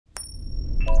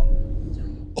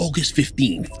August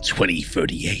 15th,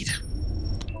 2038.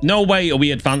 No way are we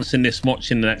advancing this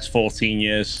much in the next 14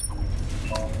 years.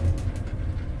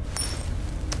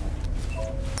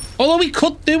 Although we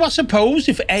could do, I suppose,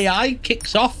 if AI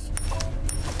kicks off.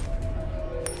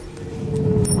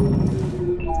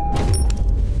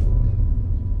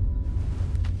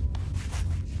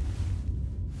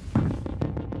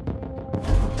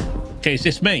 Okay, is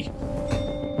this me?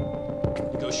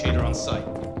 Negotiator on site.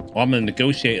 Oh, I'm a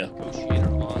negotiator. Negotiator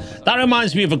on site. That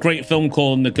reminds me of a great film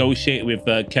called Negotiator with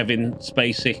Kevin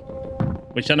Spacey,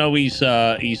 which I know he's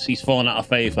fallen out of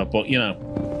favor, but you know.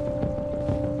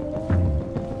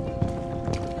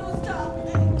 No, stop!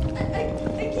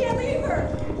 I can't leave her.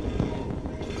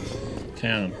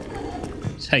 Can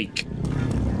take.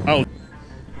 Oh,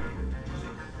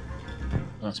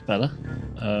 that's better.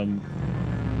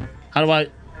 How do I?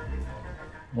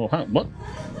 Oh, what?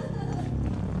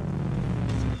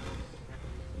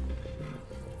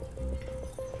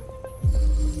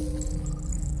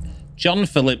 John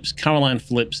Phillips, Caroline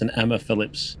Phillips, and Emma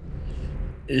Phillips.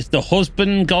 Is the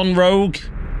husband gone rogue?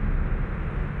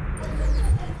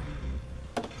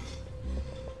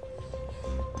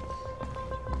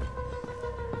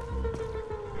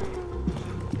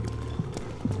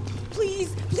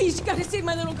 Please, please, you gotta save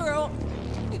my little girl.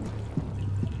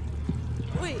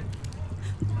 Wait.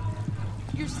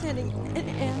 You're sending an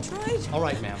android? All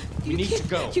right, ma'am. You need to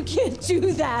go. You can't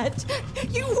do that.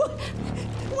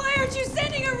 Why aren't you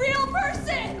sending a real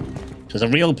person? Because a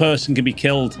real person can be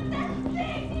killed.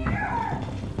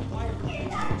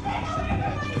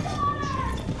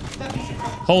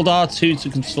 Hold R2 to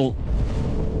consult.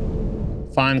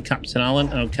 Find Captain Allen.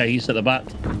 Okay, he's at the back.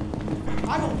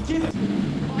 I don't give it.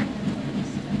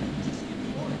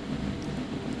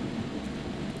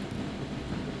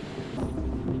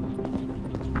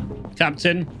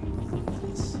 Captain.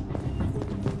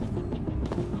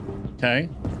 Okay.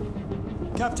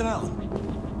 Captain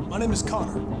Allen, my name is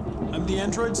Connor. I'm the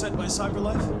android sent by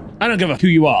CyberLife. I don't give a who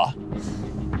you are.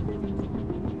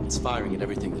 It's firing at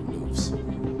everything that moves.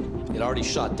 It already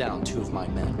shot down 2 of my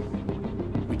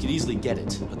men. We could easily get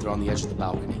it, but they're on the edge of the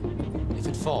balcony. If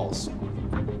it falls,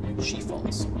 she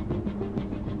falls.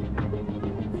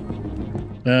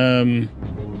 Do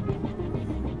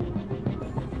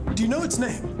you know its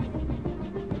name?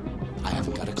 I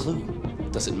haven't got a clue.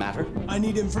 Does it matter? I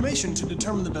need information to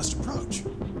determine the best approach.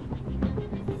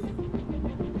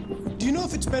 Do you know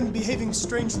if it's been behaving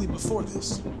strangely before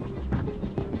this?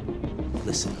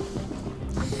 Listen,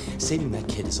 saving that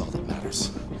kid is all that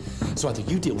matters. So either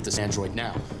you deal with this android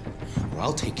now, or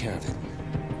I'll take care of it.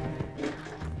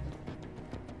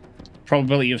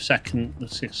 Probability of second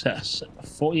success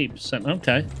 48%.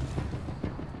 Okay.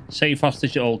 Save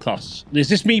hostage at all costs. Is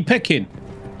this me picking?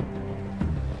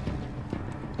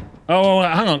 Oh,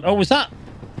 hang on. Oh, was that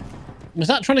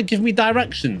trying to give me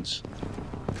directions?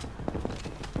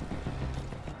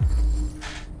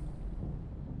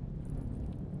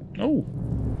 Oh.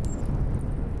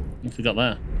 I forgot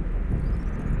that.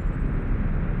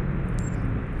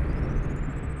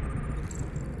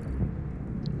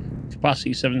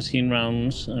 Capacity 17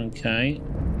 rounds. Okay.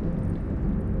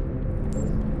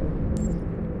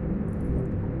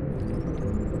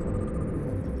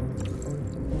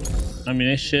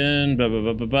 Ammunition, blah, blah,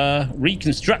 blah, blah, blah.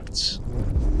 Reconstruct.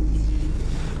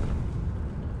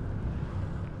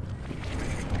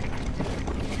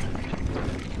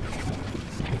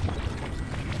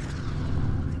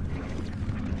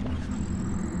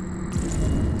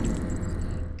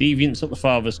 Deviants up the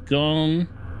farthest gone.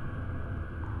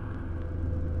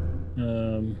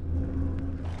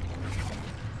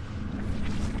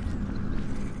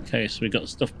 Okay, so we got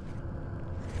stuff.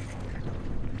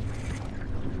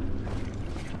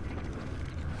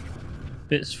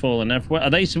 Bits falling everywhere. Are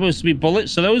they supposed to be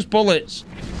bullets? So those bullets...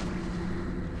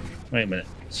 Wait a minute.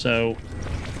 So...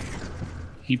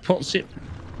 He puts it...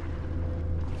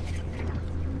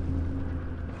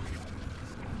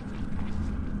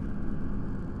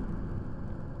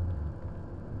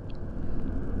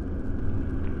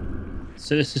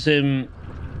 So this is him...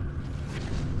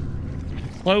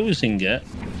 closing it.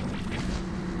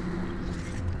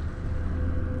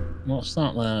 What's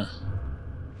that there?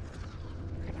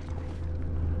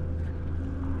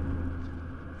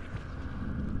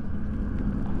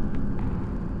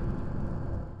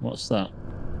 What's that?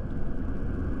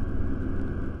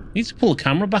 Need to pull the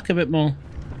camera back a bit more.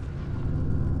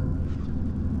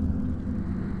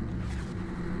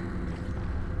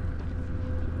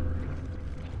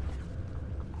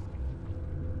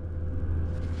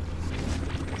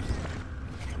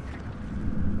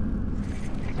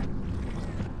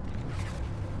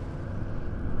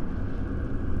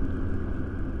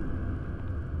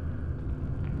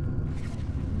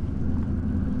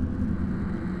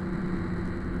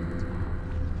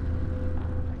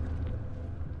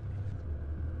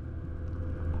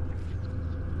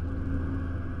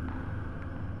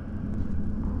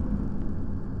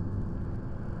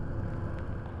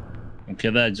 Okay,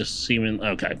 they're just seeming...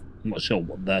 Okay, I'm not sure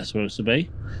what they're supposed to be.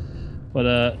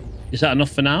 But, is that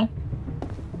enough for now?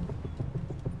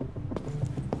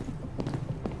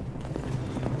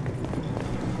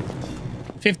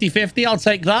 $50-50, I'll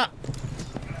take that.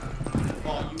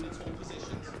 All units hold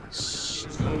positions.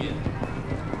 Units going in.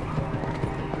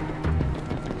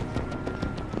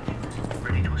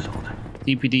 Ready to assault.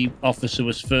 DPD officer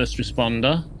was first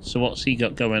responder. So what's he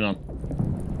got going on?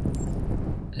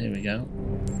 Here we go.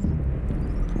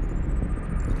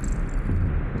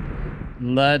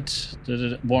 Lead.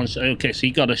 One. Okay, so he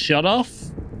got a shot off.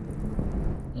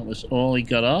 That was all he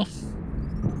got off.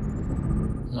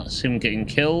 That's him getting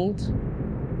killed.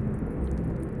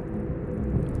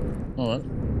 Hold on.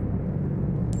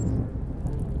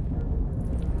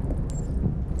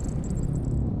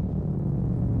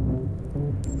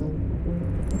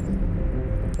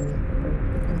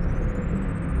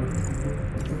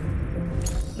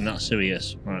 And that's who he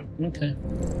is. Right, okay.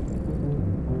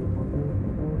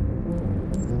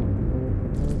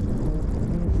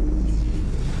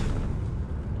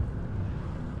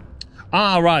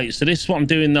 Ah, right. So this is what I'm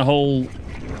doing the whole...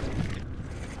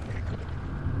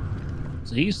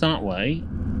 So he's that way.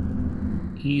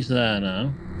 He's there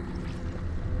now.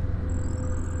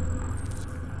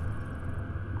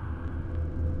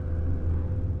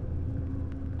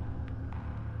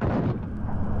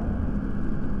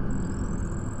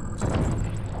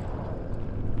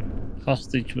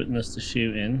 Hostage witnessed the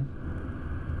shooting.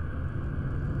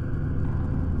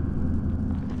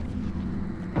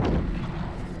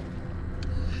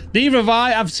 Neither have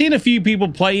I. I've seen a few people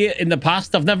play it in the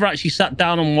past. I've never actually sat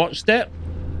down and watched it.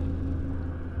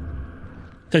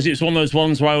 Because it's one of those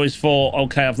ones where I always thought,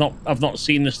 okay, I've not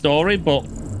seen the story, but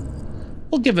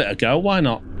we'll give it a go. Why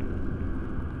not?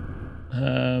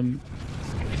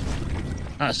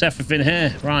 That's everything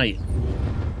here. Right.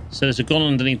 So there's a gun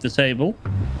underneath the table.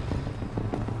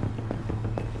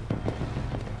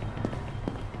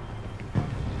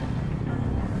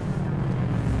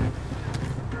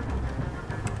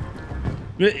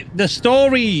 The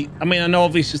story, I mean, I know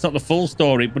obviously it's not the full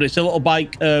story, but it's a little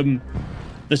like,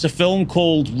 there's a film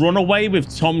called Runaway with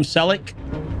Tom Selleck,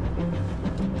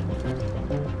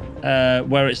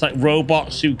 where it's like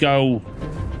robots who go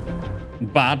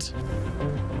bad.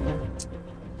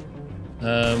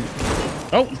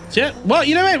 Oh, shit. What?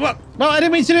 You know what? What? Well, I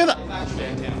didn't mean to do that. Man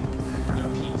down.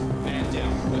 Repeat. Man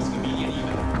down. West immediate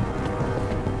evac.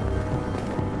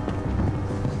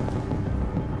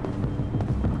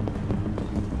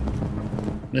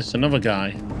 This is another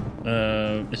guy.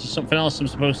 This is something else I'm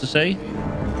supposed to say.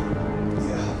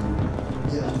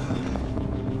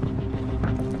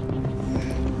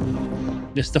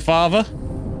 This the father?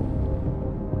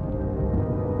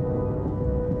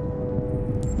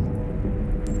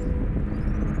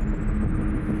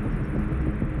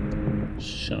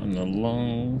 Shot in the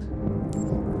lung.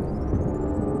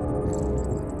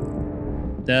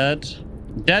 Dead.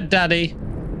 Dead, daddy.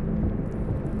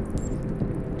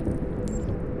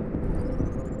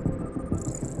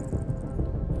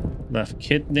 Left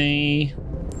kidney.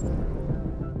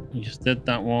 You just did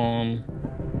that one.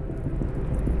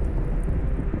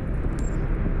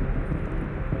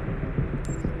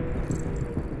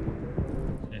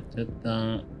 Okay, did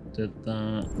that. Did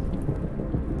that.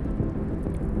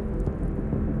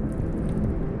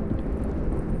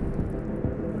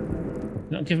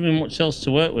 Not giving me much else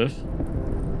to work with.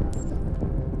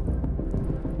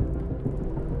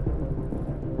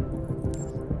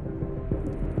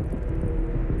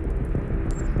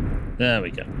 There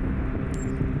we go.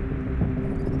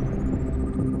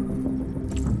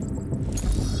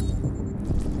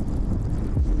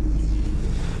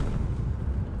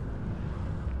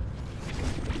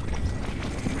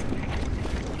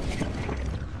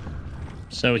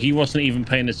 So he wasn't even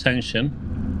paying attention.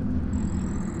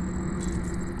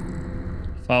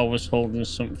 Father was holding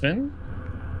something.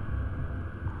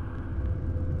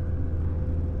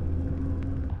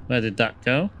 Where did that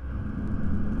go?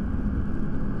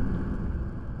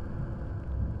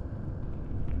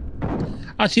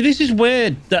 Actually, this is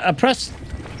weird that I pressed...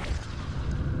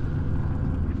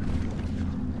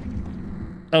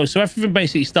 Oh, so everything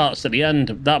basically starts at the end.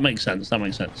 That makes sense. That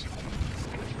makes sense.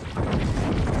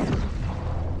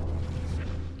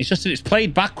 It's just that it's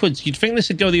played backwards. You'd think this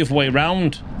would go the other way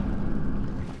around.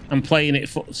 I'm playing it...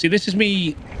 See, this is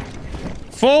me...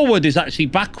 Forward is actually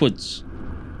backwards.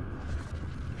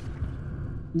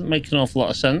 Doesn't make an awful lot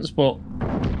of sense, but...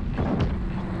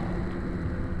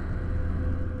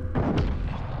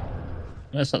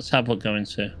 Where's that tablet going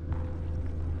to?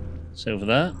 It's over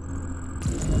there.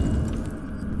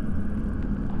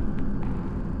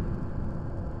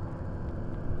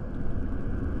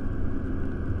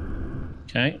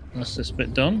 Okay, that's this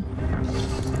bit done.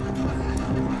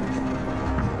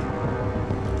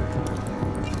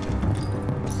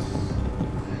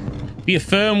 Be a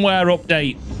firmware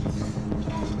update.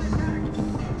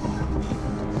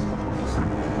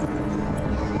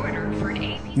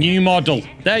 New model.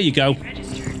 There you go.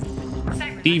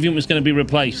 Deviant was going to be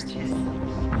replaced.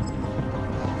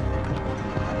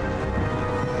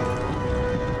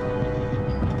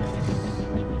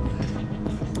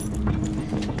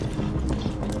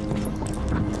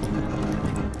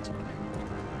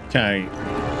 Okay.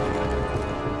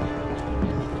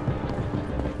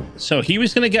 So he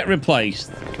was going to get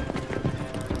replaced.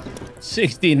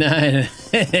 69.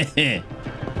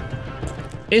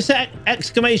 Is that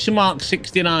exclamation mark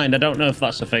 69? I don't know if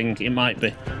that's a thing. It might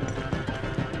be.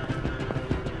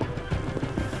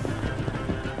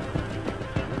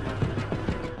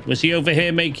 Was he over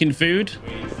here making food?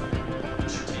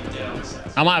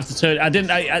 I might have to turn...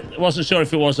 I wasn't sure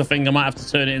if it was a thing. I might have to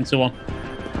turn it into one.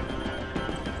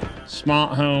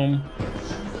 Smart home.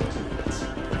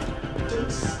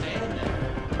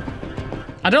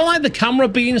 I don't like the camera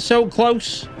being so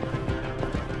close.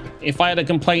 If I had a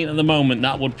complaint at the moment,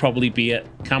 that would probably be it.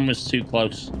 Camera's too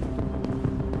close.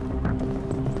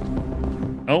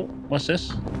 Oh, what's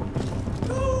this?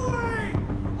 Go away!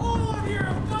 All of you,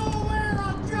 go away or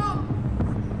I'll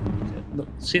jump! Look,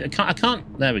 see, I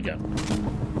can't. There we go.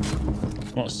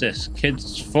 What's this?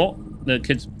 Kid's foot? The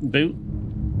kid's boot?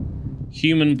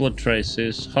 Human blood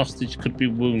traces. Hostage could be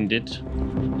wounded.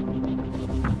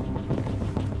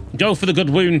 Go for the good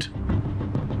wound.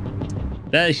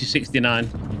 There's your 69.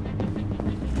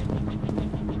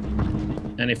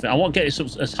 Anything. I want to get this up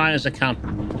as high as I can.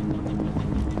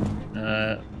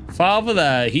 Father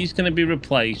there, he's going to be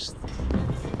replaced.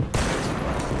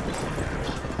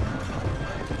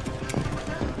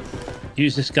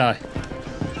 Use this guy.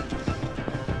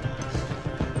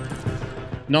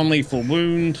 Non-lethal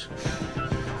wound.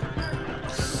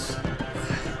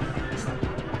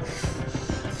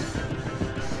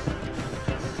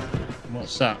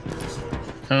 What's that?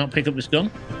 Can I not pick up this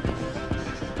gun?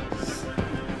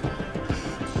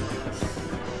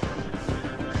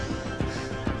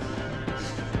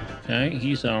 Okay,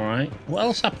 he's alright. What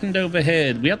else happened over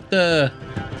here? We had the...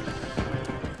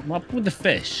 What happened with the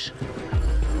fish?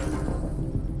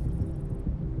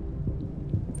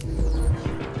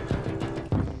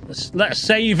 Let's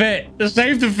save it. Let's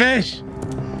save the fish.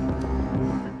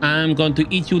 I'm going to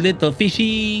eat you, little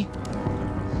fishy.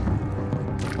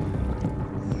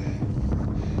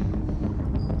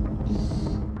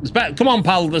 It's better. Come on,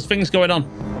 pal. There's things going on.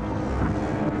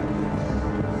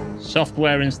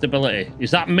 Software instability.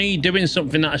 Is that me doing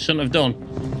something that I shouldn't have done?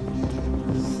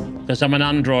 Because I'm an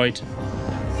android.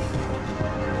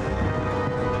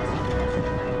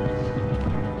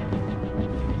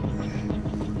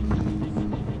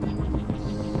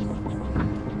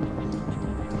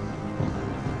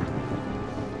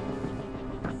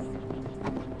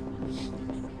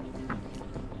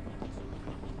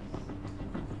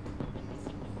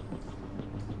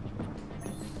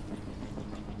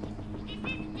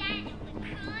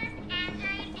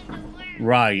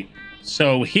 Right.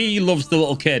 So he loves the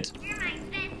little kid. You're my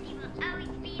bestie. We'll always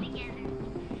be together.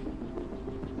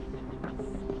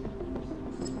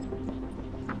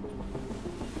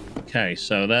 Okay,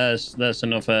 so there's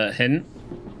another hint.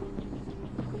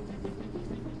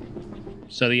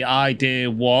 So the idea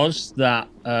was that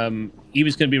he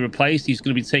was going to be replaced. He's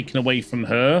going to be taken away from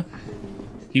her.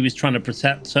 He was trying to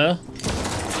protect her.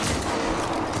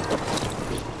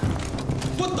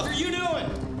 What the are you doing?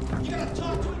 You gotta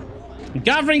talk to it.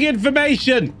 Gathering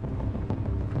information.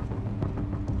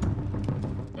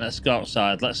 Let's go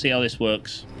outside. Let's see how this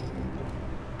works.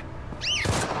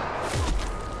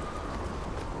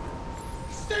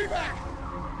 Stay back!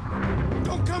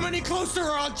 Don't come any closer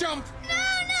or I'll jump! No,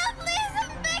 please, I'm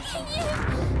begging you.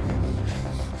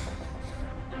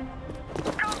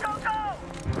 Go.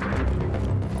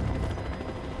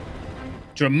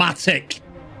 Dramatic.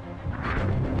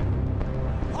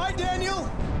 Hi, Daniel.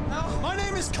 My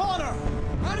name is Connor.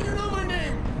 How do you know my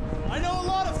name? I know a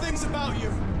lot of things about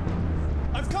you.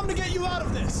 I've come to get you out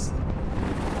of this.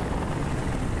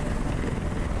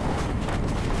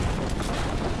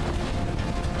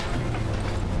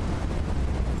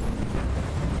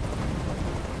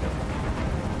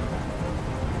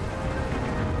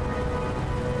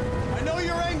 I know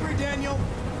you're angry, Daniel.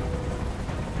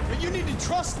 But you need to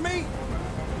trust me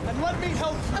and let me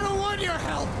help you. I don't want your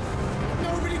help.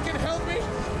 Nobody can help me.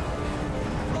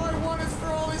 All I want is for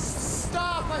all this to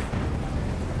stop. I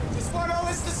just want all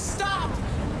this to stop.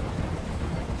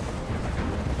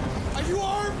 Are you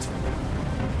armed?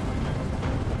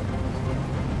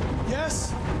 Yes,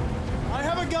 I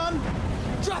have a gun.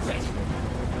 Drop it!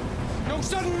 No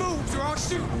sudden moves or I'll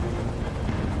shoot!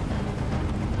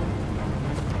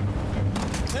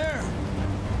 There.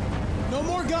 No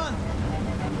more gun.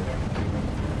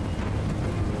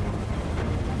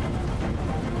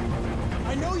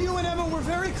 I know you and Emma were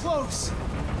very close.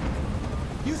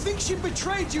 You think she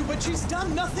betrayed you, but she's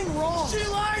done nothing wrong. She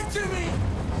lied to me!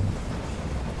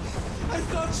 I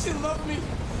thought she loved me.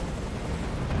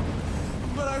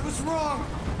 But I was wrong.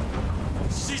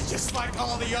 She's just like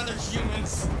all the other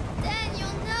humans. Daniel,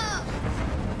 no!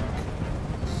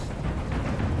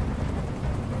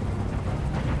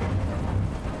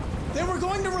 They were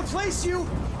going to replace you,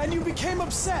 and you became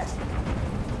upset.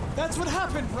 That's what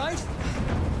happened, right?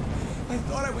 I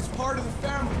thought I was part of the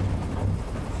family.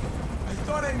 I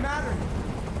thought I mattered.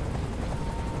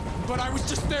 But I was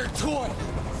just their toy.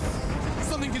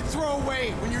 Something to throw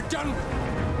away when you're done with it.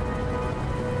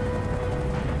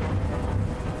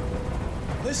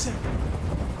 Listen,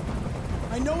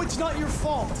 I know it's not your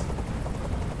fault.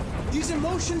 These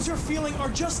emotions you're feeling are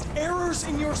just errors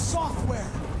in your software.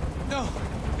 No,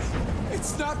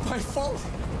 it's not my fault.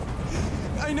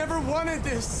 I never wanted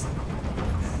this.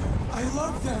 I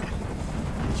love them,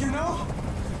 you know?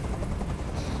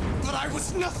 But I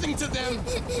was nothing to them.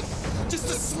 Just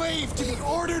a slave to be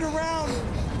ordered around.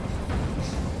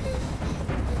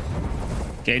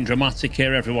 Getting dramatic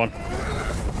here, everyone.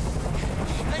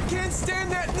 I can't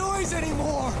stand that noise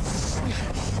anymore.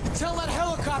 Tell that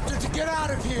helicopter to get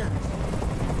out of here.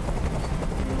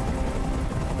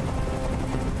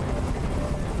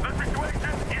 The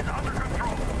situation is under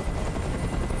control.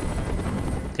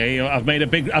 Okay,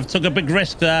 I've took a big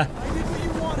risk there. I did what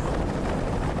you wanted.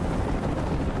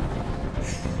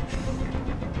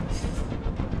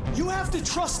 You have to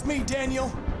trust me,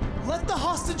 Daniel. Let the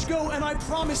hostage go, and I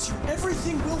promise you,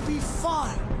 everything will be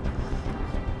fine.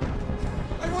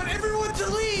 I want everyone to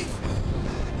leave.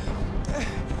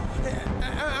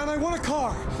 And I want a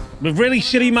car. With really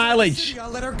shitty mileage. I'll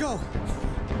let her go.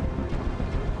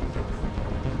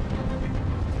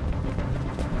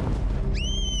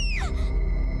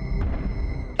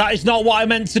 That is not what I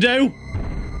meant to do.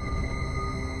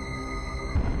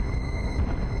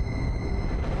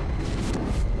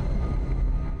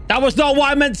 That was not what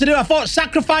I meant to do. I thought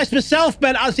sacrifice myself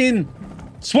meant as in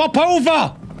swap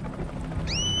over.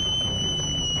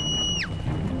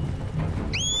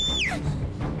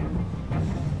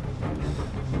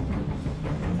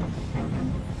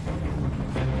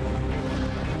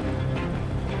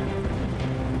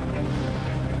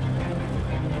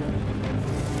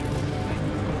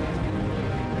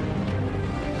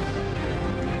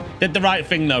 Did the right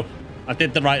thing, though. I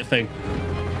did the right thing.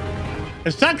 I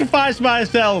sacrificed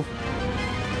myself.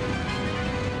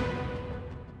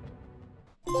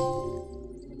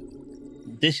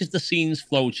 This is the scene's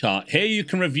flowchart. Here you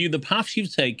can review the paths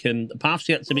you've taken, the paths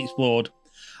yet to be explored,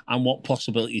 and what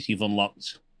possibilities you've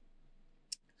unlocked.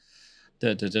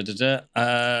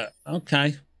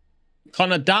 Okay.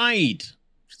 Connor died,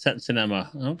 protecting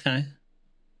Emma. Okay.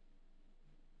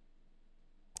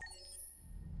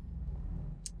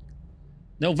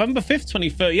 November 5th,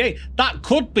 2038. That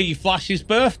could be Flash's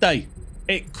birthday.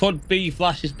 It could be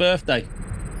Flash's birthday.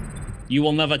 You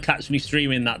will never catch me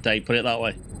streaming that day, put it that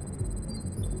way.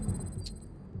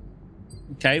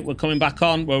 Okay, we're coming back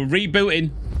on. We're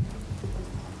rebooting.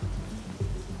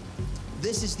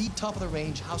 This is the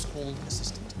top-of-the-range household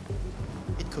assistant.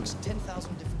 It cooks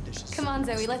 10,000 different dishes. Come on,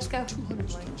 Zoe, let's go.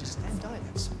 200 languages and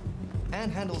dialects.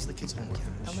 And handles the kids' homework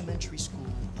from elementary school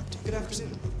up to... Good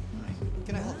afternoon.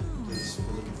 Can I help you? Please,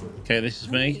 we're looking for... Okay, this is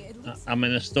me. I'm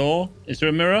in a store. Is there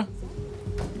a mirror?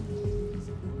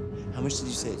 How much did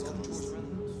you say it cost?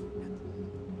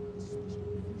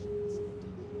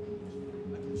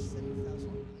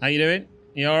 How you doing?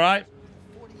 You all right?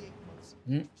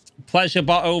 Pleasure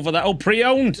bot over there. Oh,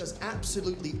 pre-owned. Does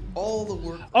absolutely all the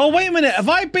work. Oh, wait a minute. Have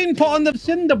I been put on the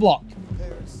cinder block?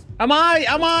 Am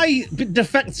I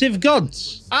defective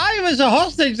goods? I was a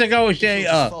hostage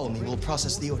negotiator. Follow me. We'll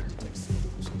process the order.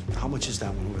 How much is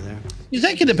that one over there? You're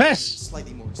taking the piss.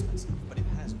 Slightly more expensive, but it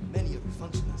has many other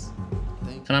functions.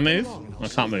 Can I move? I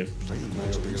can't move.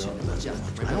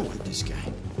 I don't like this guy.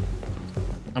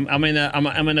 I'm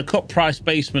in a cut price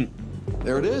basement.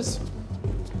 There it is.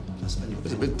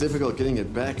 It's a bit difficult getting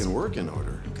it back in working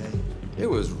order. Okay. It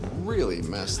was really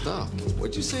messed up.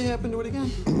 What'd you say happened to it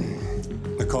again?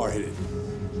 The car hit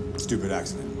it. Stupid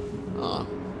accident. Ah,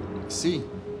 I see.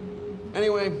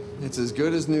 Anyway, it's as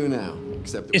good as new now,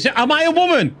 except Am I a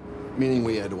woman? meaning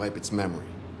we had to wipe its memory.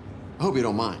 I hope you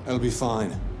don't mind. It'll be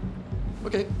fine.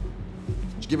 Okay.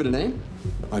 Did you give it a name?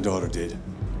 My daughter did.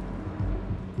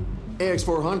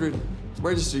 AX400.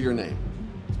 Register your name.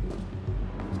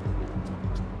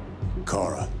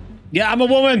 Kara. Yeah, I'm a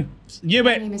woman. You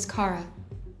My it. name is Kara.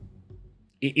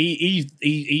 He's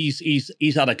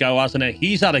had a go, hasn't he?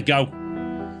 He's had a go.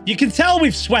 You can tell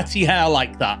with sweaty hair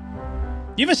like that.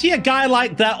 You ever see a guy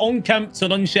like that, unkempt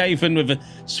and unshaven with a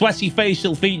sweaty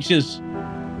facial features?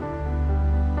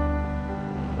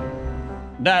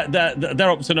 They're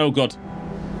up to no good.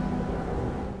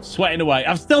 Sweating away.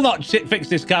 I've still not fixed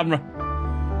this camera.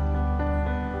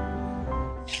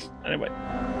 Anyway.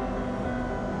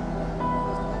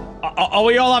 Are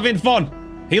we all having fun?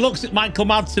 He looks at Michael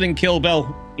Madsen in Kill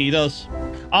Bill. He does.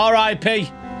 R.I.P.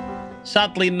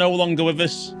 Sadly, no longer with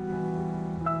us.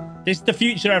 This is the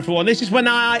future, everyone. This is when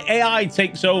AI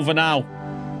takes over now.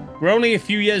 We're only a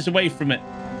few years away from it.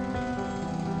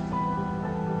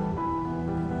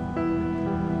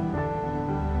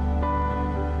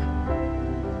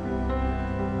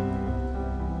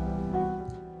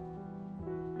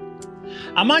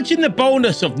 Imagine the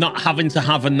bonus of not having to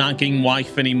have a nagging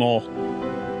wife anymore.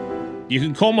 You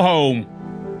can come home.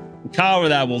 Kara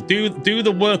there will do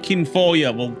the working for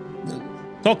you. We'll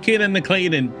cooking and the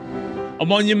cleaning. A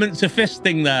monument to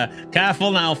fisting there.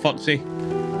 Careful now, Foxy.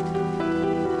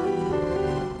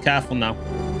 Careful now.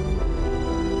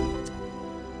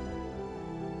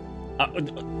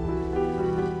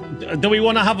 Do we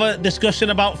want to have a discussion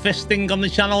about fisting on the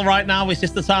channel right now? Is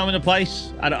this the time and the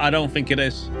place? I don't think it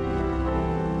is.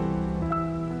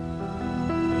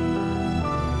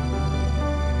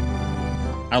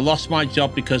 I lost my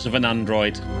job because of an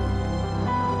android.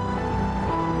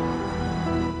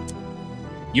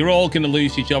 You're all going to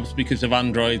lose your jobs because of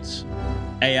androids.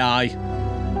 AI.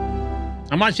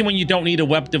 Imagine when you don't need a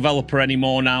web developer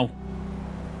anymore now.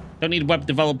 Don't need web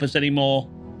developers anymore.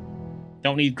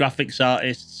 Don't need graphics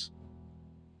artists.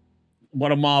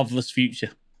 What a marvelous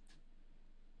future.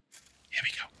 Here we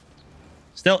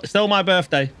go. Still my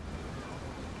birthday.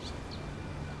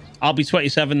 I'll be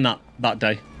 27 that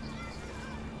day.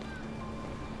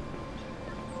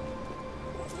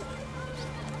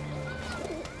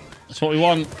 That's what we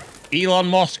want. Elon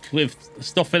Musk with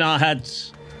stuff in our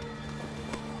heads.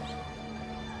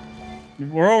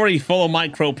 We're already full of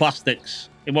microplastics.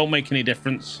 It won't make any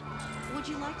difference. Would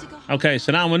you like to go? Okay,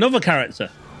 so now I'm another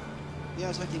character.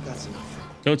 Yes, I think that's enough.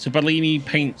 Go to Bellini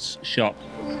Paint's shop.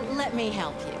 Let me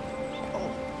help you.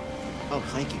 Oh,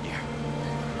 thank you, dear.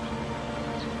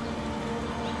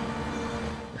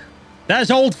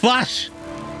 There's Old Flash.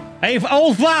 Hey,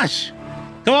 Old Flash.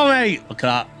 Come on, mate. Look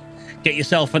at that. Get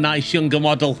yourself a nice younger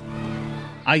model.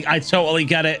 I totally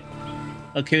get it.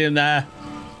 Look at him there.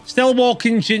 Still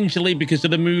walking gingerly because of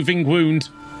the moving wound.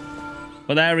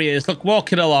 But there he is. Look,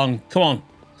 walking along. Come on.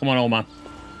 Come on, old man.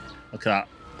 Look at that.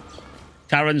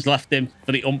 Karen's left him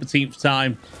for the umpteenth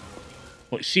time.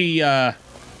 But she, you know,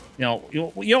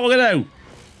 what we're going to do?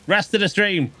 Rest of the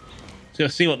stream. Just going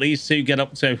to see what these two get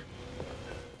up to.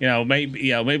 You know,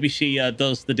 maybe she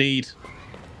does the deed.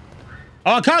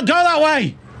 Oh, I can't go that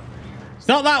way. It's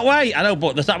not that way. I know,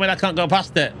 but does that mean I can't go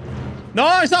past it?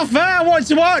 No, it's not fair. I want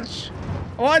to watch.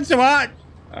 I want to watch.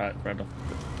 All right, fair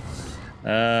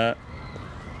enough.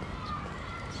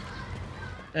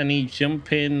 Any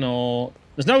jumping or...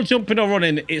 There's no jumping or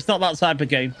running. It's not that type of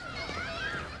game.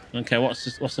 Okay, what's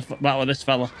the matter with this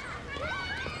fella?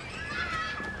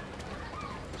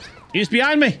 He's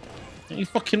behind me. Don't you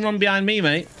fucking run behind me,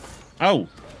 mate. Oh.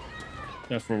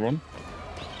 Go for a run.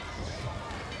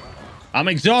 I'm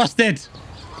exhausted.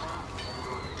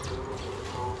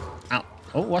 Ow.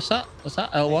 Oh, what's that? What's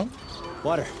that? L1?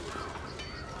 Water.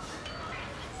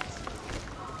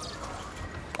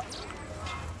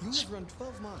 You have run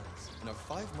 12 miles and are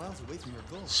 5 miles away from your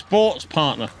goal. Sports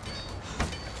partner.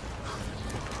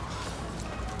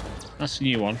 That's a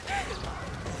new one.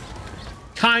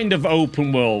 Kind of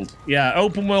open world. Yeah,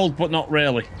 open world, but not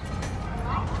really.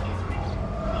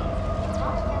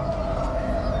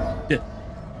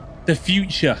 The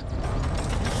future.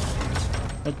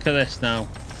 Look at this now.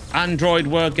 Android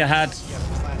work ahead. You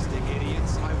plastic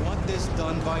idiots. I want this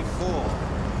done by 4.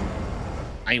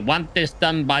 I want this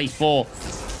done by 4.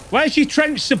 Where's your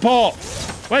trench support?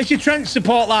 Where's your trench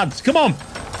support, lads? Come on.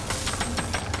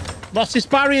 What's this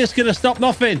barrier's gonna stop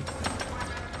nothing?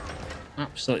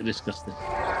 Absolutely disgusting.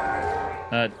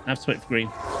 I have to wait for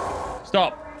green.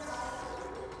 Stop.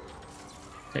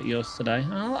 Get yours today.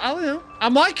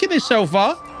 I'm liking this so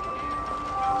far.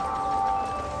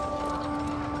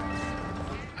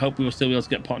 Hope we will still be able to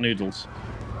get pot noodles.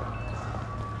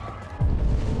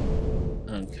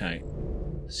 Okay.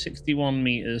 61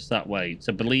 meters that way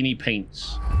to Bellini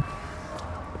Paints.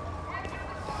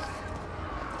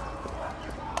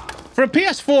 For a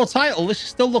PS4 title, this is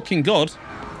still looking good.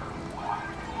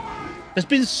 There's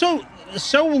been so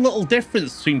little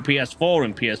difference between PS4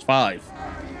 and PS5.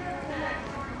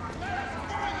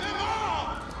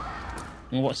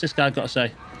 And what's this guy got to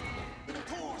say?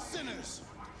 Poor sinners,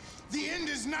 the end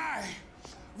is nigh.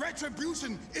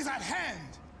 Retribution is at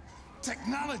hand.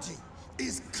 Technology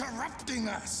is corrupting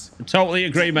us. I totally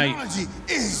agree, mate. Technology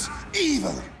is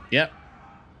evil. Yep.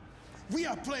 We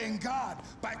are playing God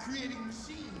by creating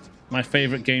machines. My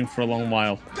favorite game for a long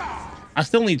while. I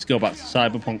still need to go back to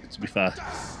Cyberpunk, to be fair.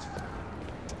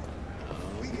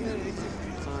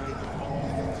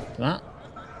 That?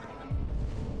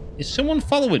 Is someone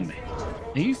following me?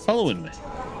 Are you following me?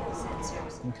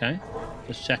 Okay,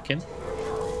 just checking.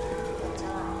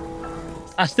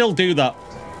 I still do that.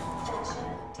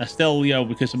 I still, you know,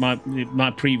 because of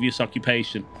my previous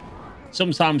occupation.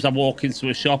 Sometimes I walk into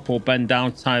a shop or bend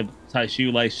down, tie a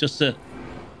shoelace just to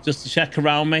check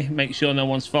around me, make sure no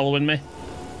one's following me.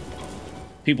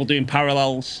 People doing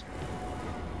parallels,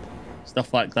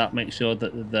 stuff like that. Make sure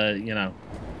that the, you know.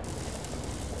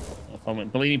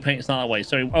 Bellini paint's not that way.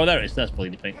 Sorry. Oh, there it is. There's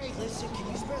Bellini paint. Hey, listen,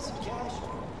 can you spare some cash?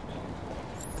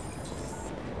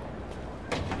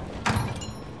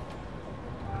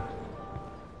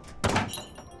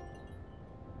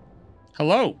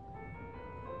 Hello.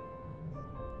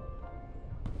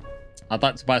 I'd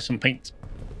like to buy some paint.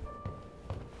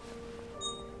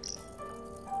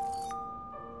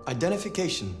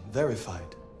 Identification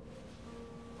verified.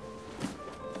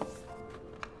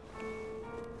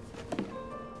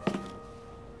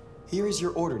 Here is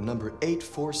your order number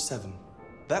 847.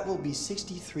 That will be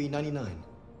 $63.99.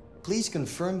 Please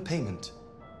confirm payment.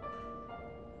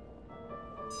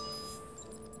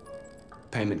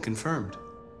 Payment confirmed.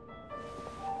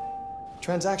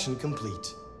 Transaction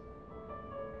complete.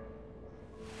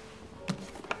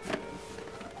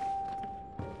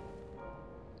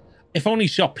 If only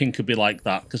shopping could be like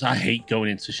that, because I hate going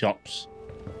into shops.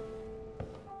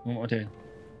 What am I doing?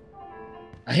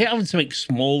 I hate having to make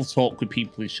small talk with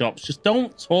people in shops. Just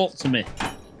don't talk to me.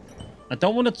 I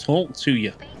don't want to talk to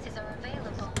you.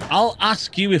 I'll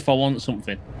ask you if I want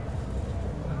something.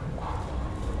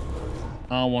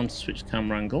 I want to switch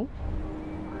camera angle.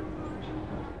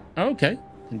 Okay,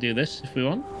 can do this if we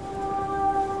want.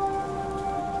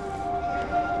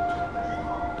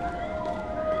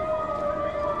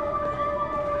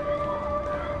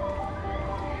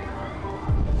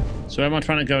 So where am I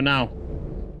trying to go now?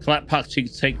 Collect packaging,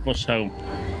 take bus home.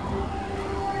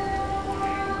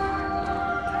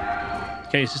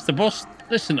 Okay, is this the bus?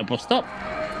 This isn't a bus stop.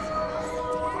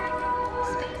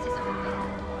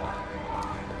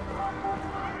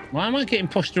 Why am I getting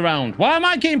pushed around? Why am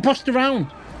I getting pushed around?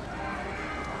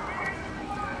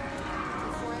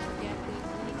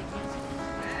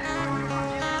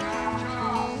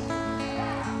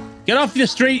 Get off the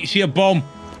streets, you bum.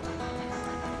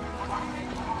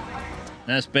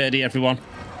 There's Birdie, everyone.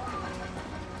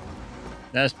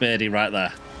 There's Birdie right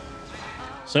there.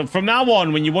 So from now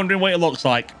on, when you're wondering what it looks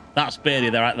like, that's Birdie,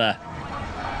 they're right there.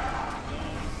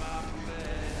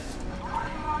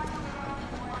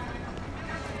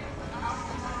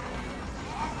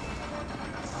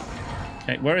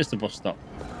 Okay, where is the bus stop?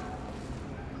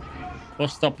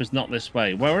 Bus stop is not this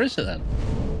way. Where is it then?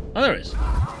 Oh, there it is.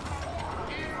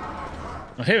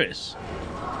 Oh, here it is.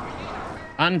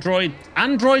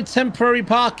 Android temporary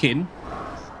parking.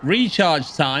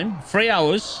 Recharge time, 3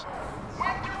 hours.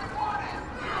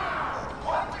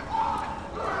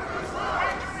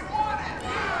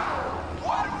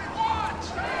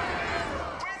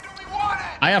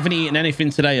 I haven't eaten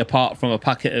anything today apart from a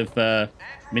packet of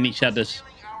mini cheddars.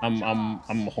 I'm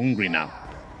hungry now.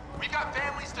 We got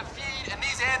families to feed, and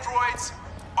these androids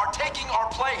are taking our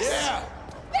place. Yeah.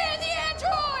 Ban the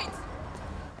androids!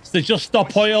 It's the Just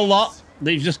Stop Oil lot.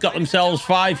 They've just got themselves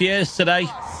 5 years today.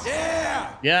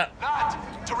 Yeah. Yeah.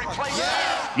 Not to replace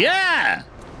Yeah.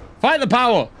 Fight the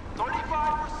power.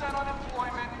 35%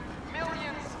 unemployment,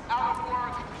 millions out of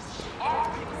work. All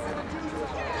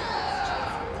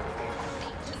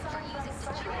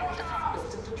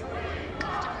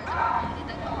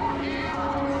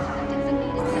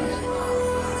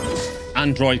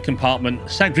Android compartment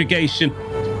segregation.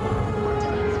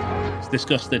 It's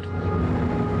disgusting.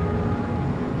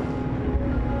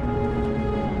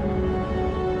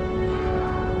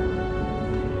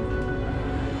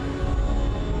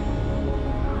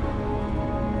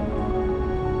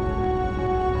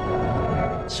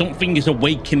 Something is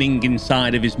awakening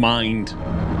inside of his mind.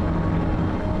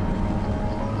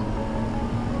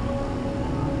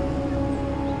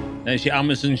 There's your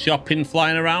Amazon shopping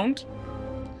flying around.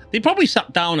 They probably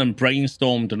sat down and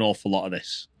brainstormed an awful lot of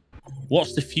this.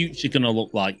 What's the future going to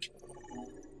look like?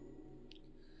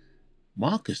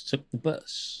 Marcus took the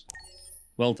bus.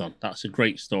 Well done. That's a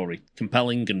great story.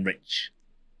 Compelling and rich.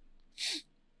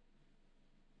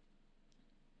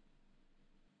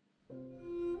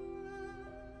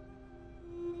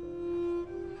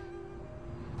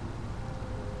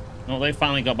 Oh, they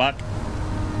finally got back.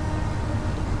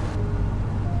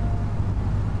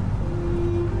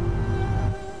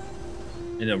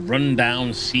 In a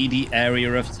rundown, seedy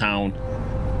area of town.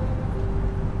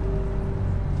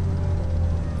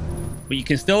 But you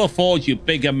can still afford your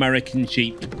big American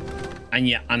Jeep and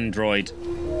your Android.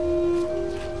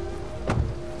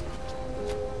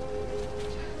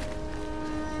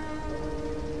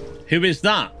 Who is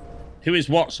that? Who is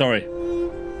what? Sorry.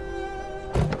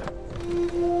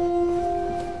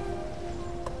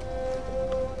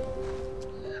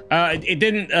 It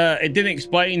didn't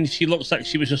explain. She looks like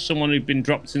she was just someone who'd been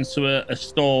dropped into a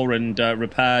store and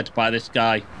repaired by this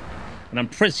guy. And I'm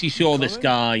pretty sure this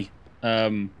guy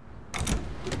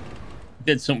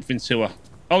did something to her.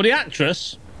 Oh, the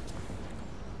actress?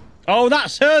 Oh,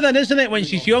 that's her then, isn't it? When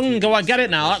she's young. Oh, I get it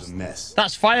now.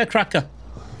 That's Firecracker.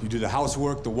 You do the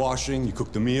housework, the washing, you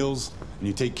cook the meals, and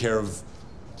you take care of...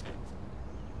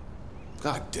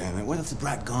 God damn it, where's the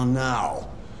brat gone now?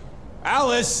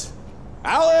 Alice!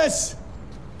 Alice!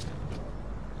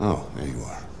 Oh, there you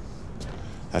are.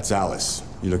 That's Alice.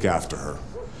 You look after her.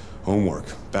 Homework,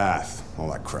 bath,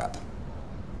 all that crap.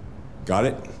 Got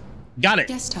it? Got it.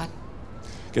 Yes, Todd.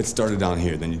 Get started down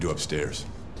here, then you do upstairs.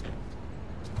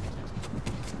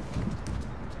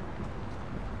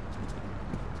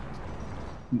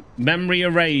 Memory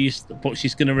erased, but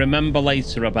she's going to remember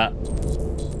later, I bet.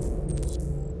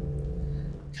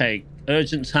 Okay,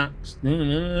 urgent tasks.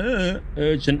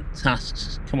 Urgent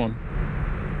tasks. Come on.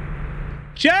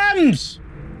 Gems!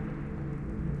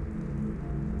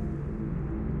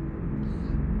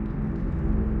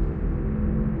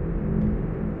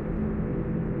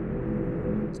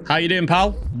 How you doing,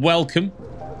 pal? Welcome.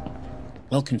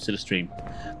 Welcome to the stream.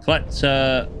 Collect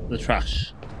the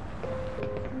trash.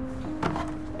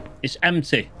 It's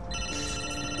empty.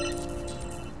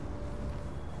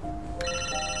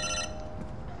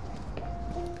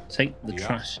 Take the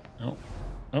trash out.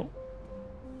 Oh.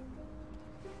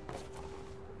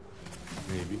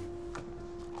 Maybe.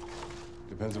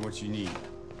 Depends on what you need.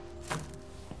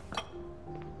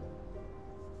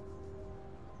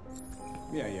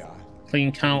 Yeah.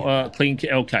 Clean counter, clean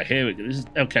kit. Okay, here we go. This is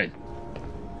okay.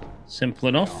 Simple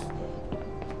enough.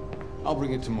 I'll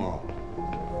bring it tomorrow.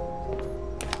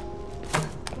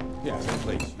 Yeah, same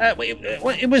place.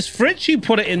 It was Fritz who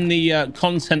put it in the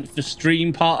content for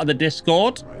stream part of the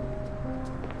Discord,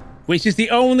 which is the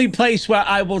only place where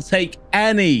I will take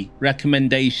any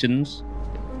recommendations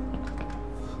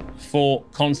for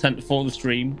content for the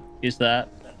stream. Is that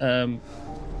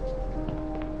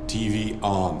TV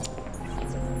on.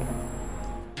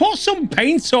 Put some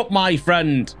paint up, my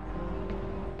friend.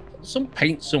 Some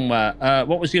paint somewhere.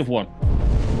 What was the other one?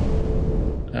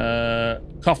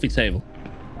 Coffee table.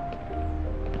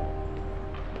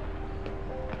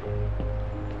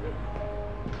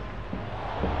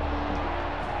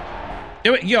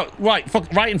 Do it, yo, right,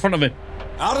 fuck, right in front of him.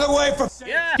 Out of the way for...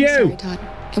 Yeah, I'm sorry, Todd.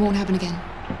 It won't happen again.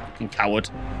 Fucking coward.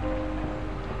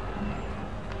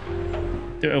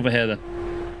 Do it over here, then.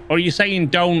 Or are you saying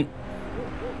don't...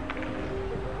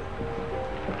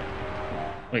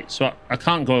 Wait, so I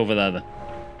can't go over there, then.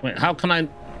 Wait, how can I...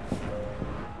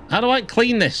 How do I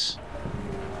clean this?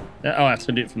 Oh, I have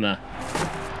to do it from there.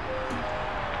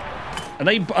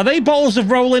 Are they balls of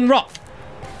rolling rock?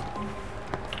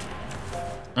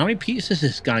 How many pizzas is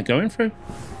this guy going through?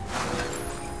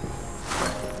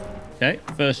 Okay,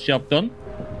 first job done.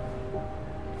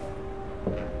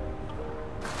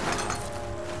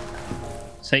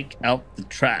 Take out the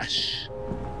trash.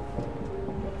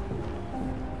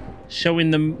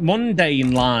 Showing the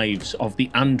mundane lives of the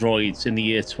androids in the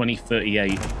year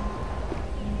 2038.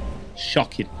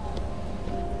 Shocking.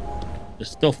 The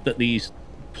stuff that these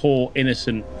poor,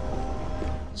 innocent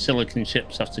silicon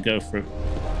chips have to go through.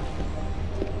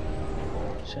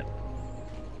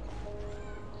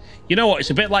 You know what? It's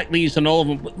a bit like these and all of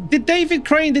them. Did David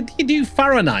Crane, did he do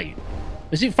Fahrenheit?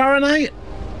 Is it Fahrenheit?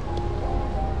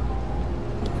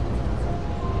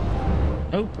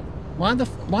 Oh,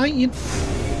 why you...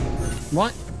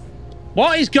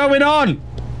 What is going on?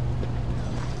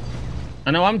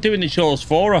 I know I'm doing the chores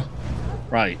for her.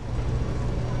 Right.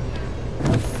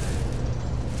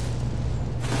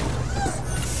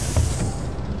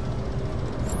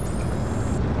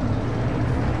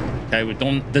 Okay, we're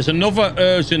done. There's another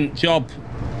urgent job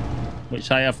which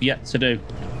I have yet to do,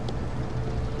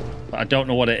 but I don't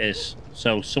know what it is.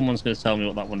 So someone's going to tell me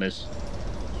what that one is.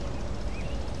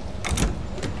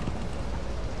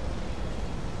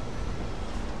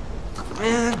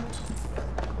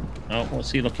 Oh,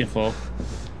 what's he looking for?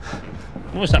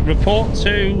 What's that? Report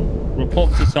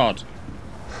to Todd.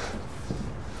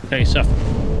 Okay, so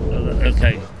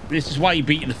okay, this is why he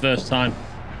beat you the first time.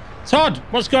 Todd,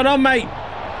 what's going on, mate?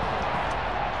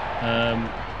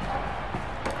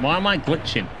 Why am I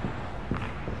glitching?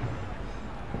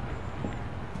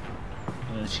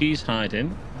 She's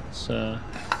hiding. So.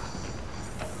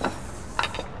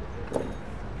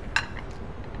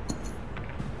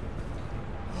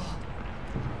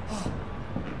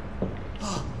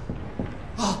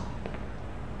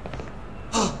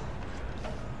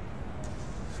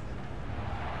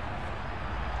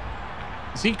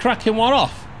 Is he cracking one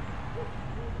off?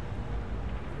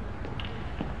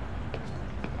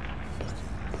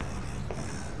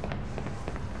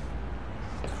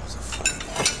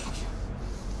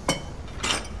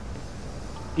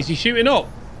 Is he shooting up?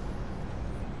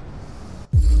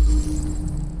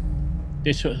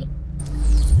 This was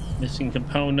missing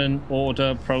component,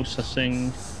 order,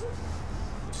 processing.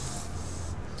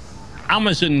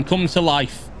 Amazon, come to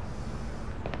life.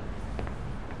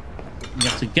 You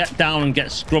have to get down and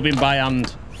get scrubbing by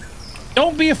hand.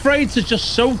 Don't be afraid to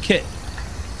just soak it.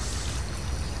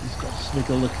 He's got to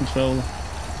swiggle the controller.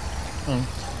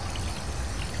 Oh.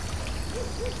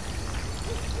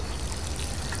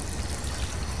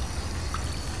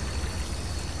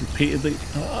 Repeatedly.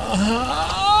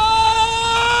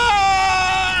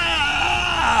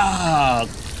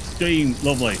 Scream.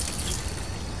 Lovely.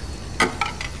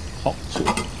 Hopped.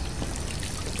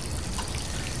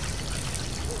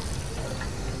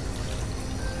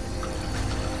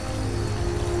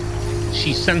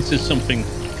 She senses something.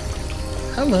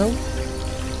 Hello.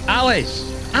 Alice.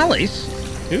 Alice?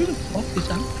 Who the fuck is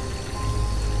that?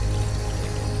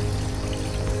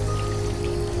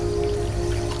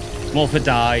 Martha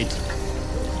died.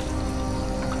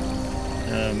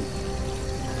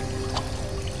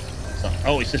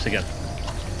 Oh, it's this again.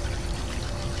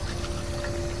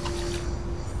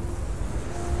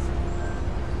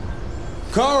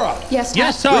 Kara! Yes,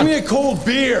 yes, sir. Bring me a cold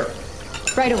beer.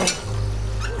 Right away.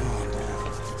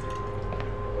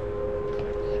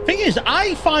 Thing is,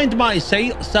 I find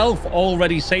myself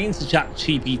already saying to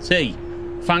ChatGPT,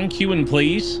 thank you and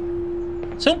please.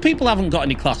 Some people haven't got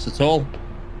any class at all.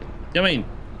 You know what I mean?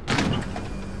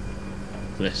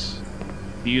 This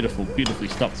beautiful, beautifully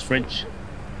stocked fridge.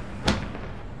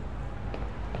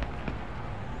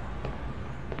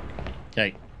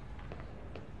 Okay.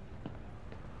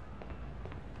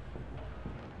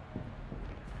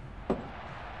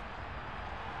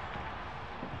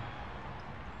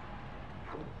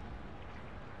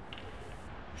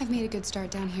 I've made a good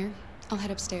start down here. I'll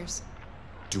head upstairs.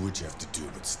 Do what you have to do,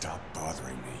 but stop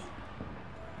bothering me.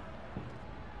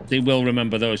 They will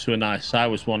remember those who are nice. I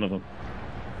was one of them.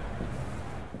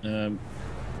 Do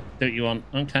what you want.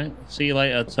 Okay. See you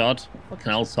later, Todd.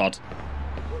 Fucking hell, Todd.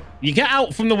 You get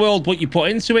out from the world what you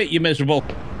put into it, you're miserable.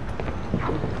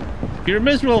 If you're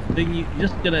miserable, then you're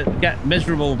just gonna get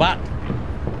miserable back.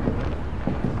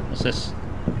 What's this?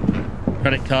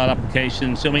 Credit card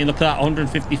application. So I mean, look at that,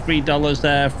 $153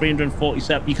 there,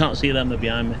 347. You can't see them, they're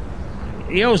behind me.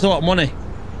 He owes a lot of money.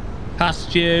 Past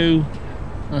due.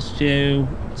 Past due.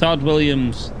 Todd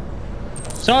Williams.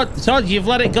 Todd, you've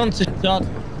let it gone to Todd.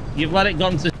 You've let it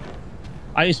gone to.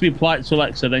 I used to be polite to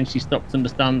Alexa, then she stopped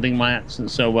understanding my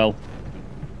accent so well.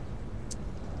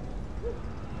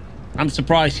 I'm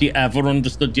surprised she ever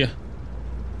understood you.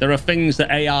 There are things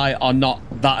that AI are not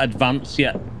that advanced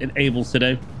yet able to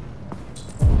do.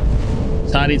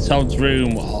 Tidy Todd's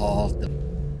room. Oh, the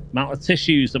amount of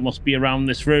tissues that must be around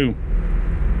this room.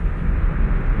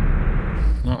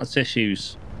 Amount of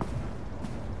tissues.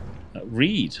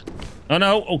 Read. Oh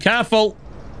no, oh careful.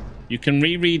 You can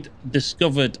reread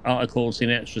discovered articles in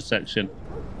the extra section.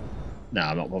 Nah,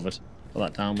 I'm not bothered. Put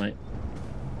that down, mate.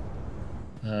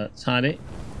 Tidy.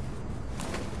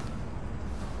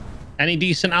 Any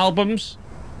decent albums?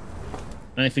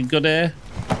 Anything good here?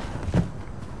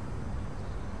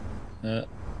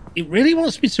 It really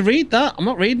wants me to read that. I'm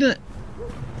not reading it.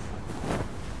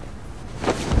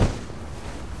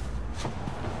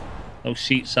 Those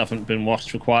sheets haven't been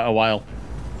washed for quite a while.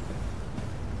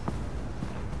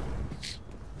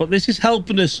 But this is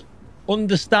helping us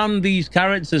understand these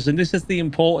characters, and this is the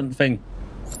important thing.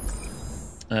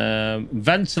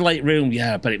 Ventilate room.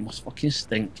 Yeah, but it must fucking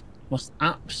stink. Must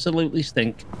absolutely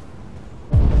stink.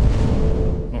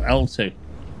 Oh, L2.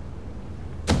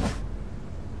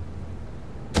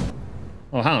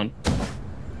 Oh, hang on.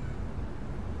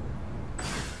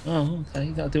 Oh, okay.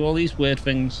 You gotta do all these weird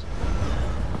things.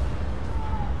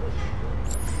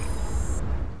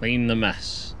 Clean the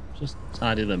mess. Just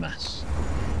tidy the mess.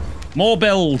 More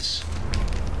bills.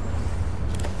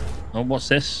 Oh, what's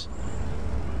this?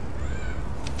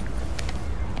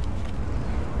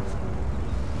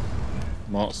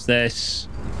 What's this?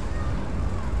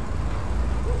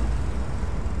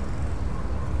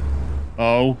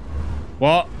 Oh.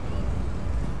 What?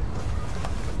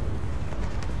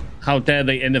 How dare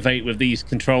they innovate with these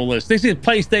controllers? This is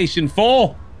PlayStation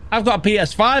 4. I've got a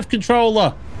PS5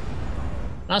 controller.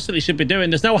 That's what they should be doing.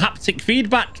 There's no haptic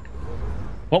feedback.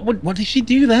 What did she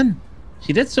do then?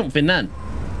 She did something then.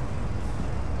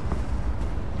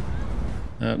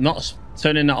 Not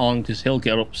turning that on because he'll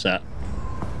get upset.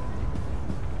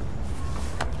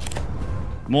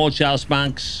 More Charles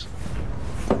Banks.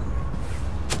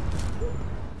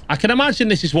 I can imagine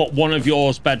this is what one of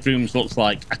yours bedrooms looks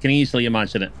like. I can easily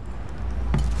imagine it.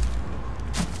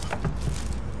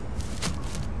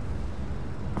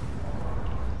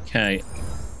 Okay.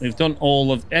 We've done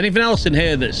all of... Anything else in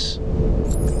here that's...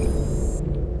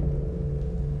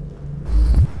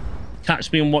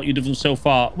 Catch me on what you've done so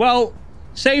far. Well,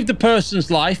 saved a person's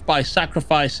life by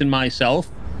sacrificing myself.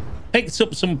 Picked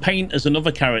up some paint as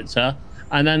another character.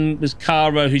 And then there's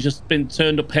Kara, who's just been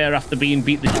turned up here after being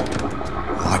beat the...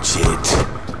 Watch it.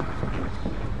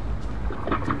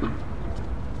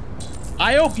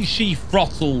 I hope she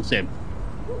throttles him.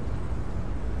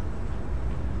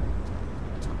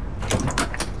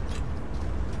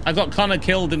 I got Connor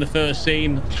killed in the first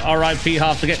scene. R.I.P.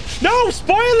 half again. No!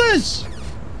 Spoilers!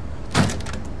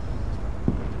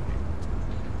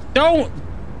 Don't!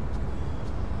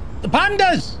 The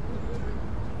pandas!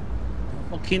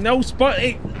 Okay, no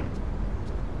spoil...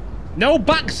 No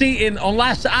backseating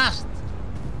unless asked.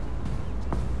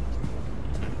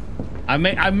 I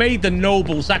made the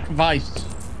noble sacrifice.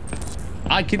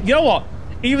 I can... You know what?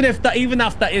 Even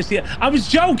after that is here... I was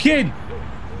joking!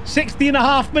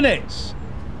 60.5 minutes.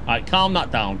 Alright, calm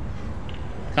that down.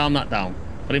 Calm that down.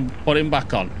 Put him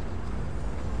back on.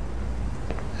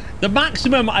 The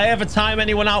maximum I ever time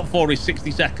anyone out for is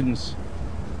 60 seconds.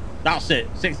 That's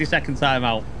it. 60-second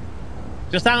timeout.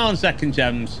 Just hang on a second,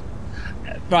 Gems.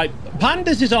 Right,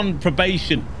 Pandas is on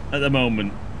probation at the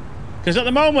moment. Because at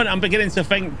the moment, I'm beginning to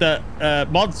think that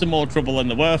mods are more trouble than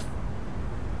they're worth.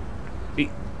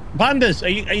 Pandas, are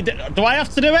you, do I have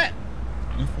to do it?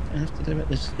 I have to do it.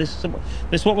 This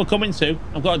is what we're coming to.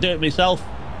 I've got to do it myself.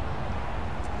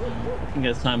 I can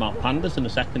get a timeout Pandas in a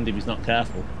second if he's not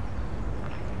careful.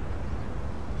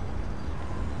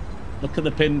 Look at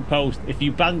the pin post. If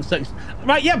you bang sex...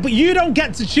 Right, yeah, but you don't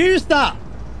get to choose that.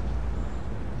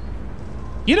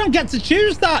 You don't get to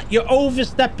choose that. You're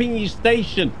overstepping your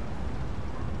station.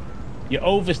 You're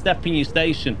overstepping your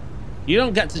station. You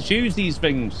don't get to choose these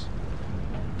things.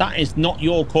 That is not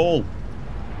your call.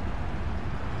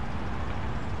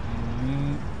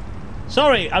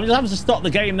 Sorry, I'm just having to stop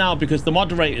the game now because the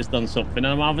moderator's done something and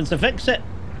I'm having to fix it.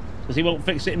 Because he won't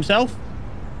fix it himself.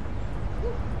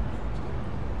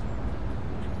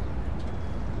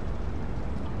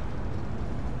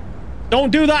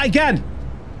 Don't do that again.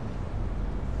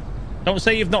 Don't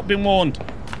say you've not been warned.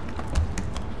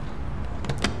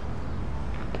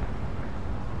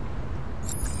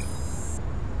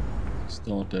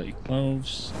 Store dirty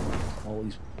clothes. All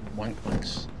these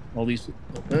wanks. All these...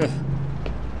 Ugh.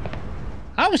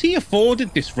 How has he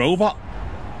afforded this robot?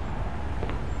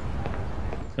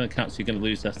 You're going to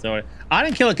lose that story. I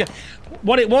didn't kill a...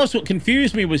 What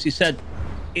confused me was it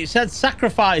said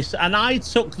sacrifice, and I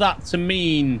took that to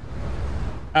mean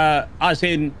as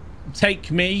in take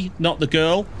me, not the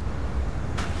girl.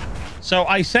 So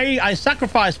I say I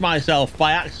sacrificed myself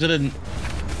by accident.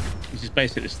 This is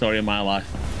basically the story of my life.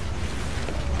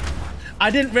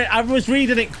 I was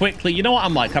reading it quickly. You know what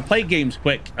I'm like? I play games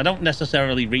quick. I don't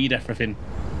necessarily read everything.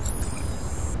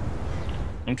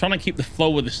 I'm trying to keep the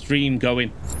flow of the stream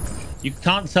going. You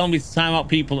can't tell me to time out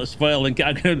people that spoil and get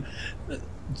a good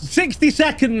 60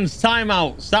 seconds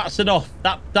timeouts. That's enough.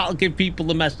 That'll give people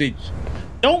the message.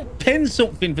 Don't pin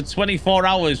something for 24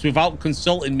 hours without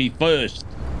consulting me first.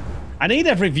 I need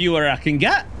every viewer I can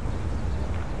get.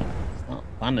 It's not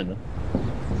banning them.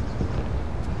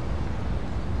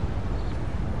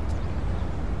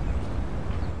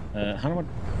 How do I...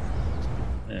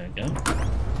 There we go.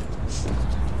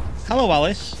 Hello,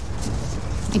 Alice.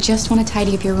 I just want to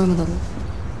tidy up your room a little.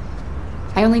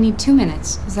 I only need 2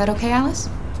 minutes. Is that okay, Alice?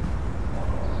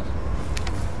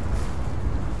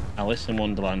 Alice in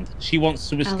Wonderland. She wants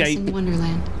to escape. Alice in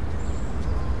Wonderland.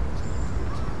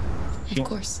 Of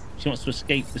course. She wants to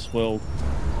escape this world.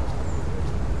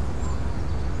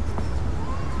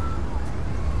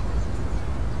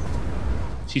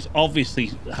 She's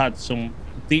obviously had some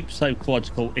deep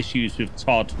psychological issues with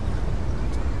Todd.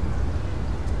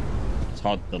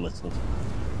 Todd the Little.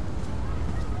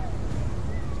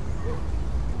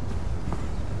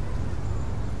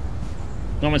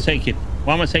 What am I taking?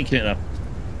 Why am I taking it though?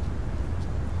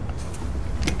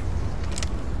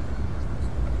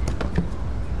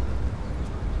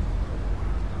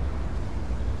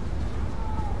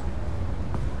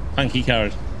 Thank you,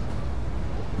 Karen.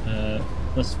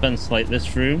 Let's ventilate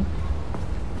this room.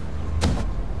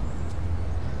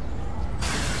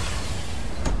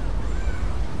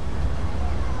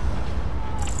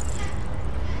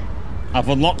 I've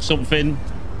unlocked something.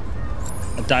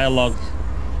 A dialogue.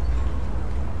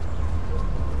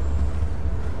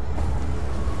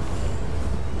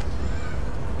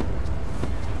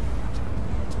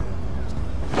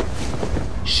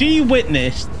 She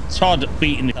witnessed Todd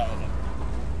beating the other,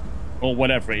 or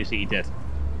whatever it is he did.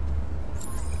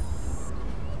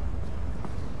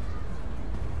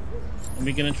 Are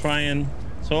we gonna try and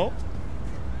talk?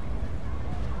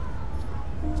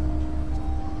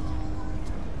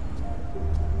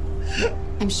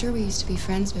 I'm sure we used to be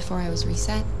friends before I was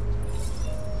reset.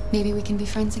 Maybe we can be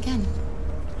friends again.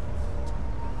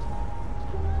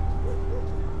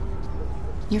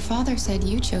 Your father said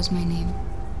you chose my name.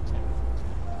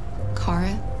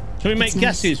 Kara. Can we make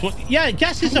guesses? What? Yeah,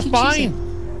 guesses are fine.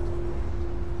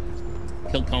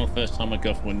 Killed Connor first time my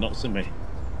girlfriend nuts at me.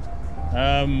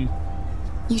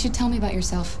 You should tell me about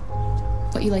yourself.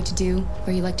 What you like to do,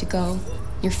 where you like to go,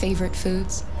 your favorite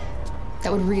foods.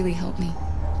 That would really help me.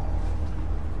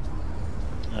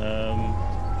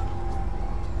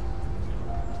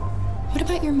 What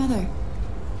about your mother?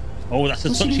 Oh, that's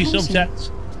a touchy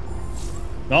subject.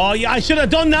 Oh, yeah, I should have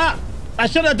done that. I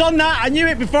should have done that. I knew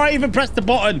it before I even pressed the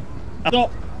button.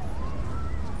 Stop.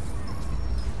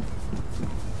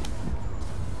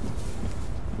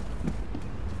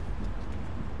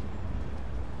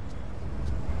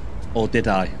 Or did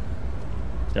I?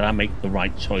 Did I make the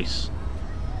right choice?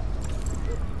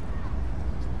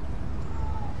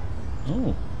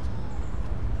 Oh.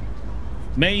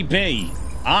 Maybe.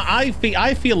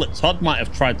 I feel that Todd might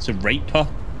have tried to rape her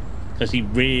because he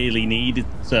really needed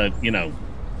to, you know.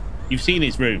 You've seen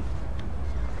his room.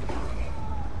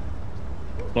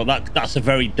 Well, that's a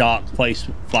very dark place.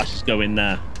 Flashes go in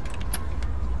there.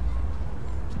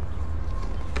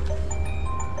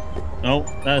 Oh,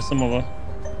 there's some other.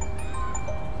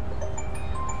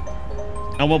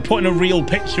 And we're putting a real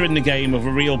picture in the game of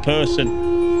a real person.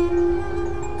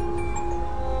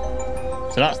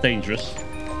 So that's dangerous.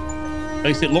 At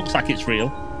least it looks like it's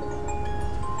real.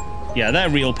 Yeah, they're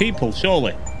real people,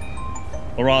 surely.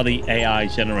 Or are they AI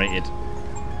generated?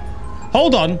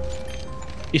 Hold on.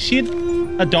 Is she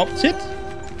adopted?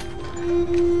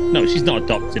 No, she's not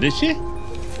adopted, is she?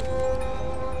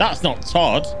 That's not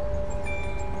Todd.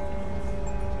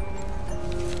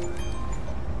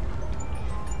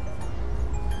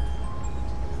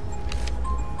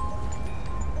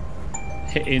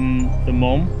 Hitting the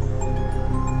mum.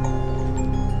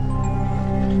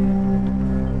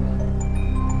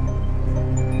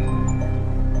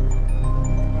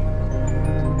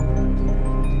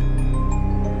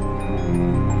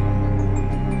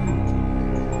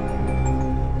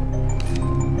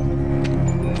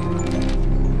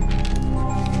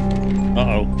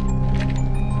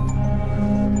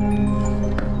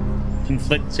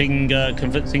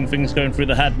 Conflicting things going through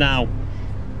the head now.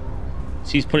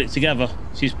 She's put it together.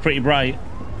 She's pretty bright.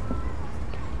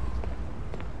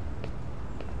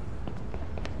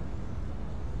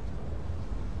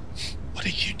 What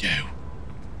did you do?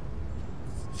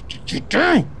 What did you do?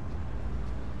 I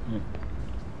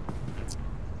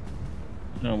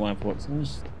don't know why I've watched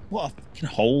this. What a fucking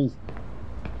hole.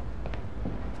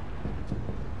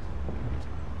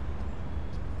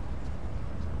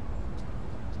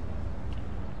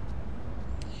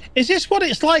 Is this what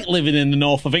it's like living in the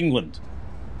north of England?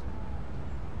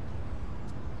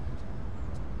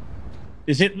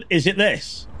 Is it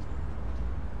this?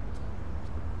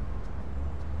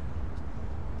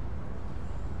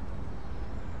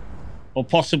 Or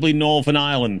possibly Northern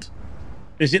Ireland?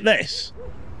 Is it this?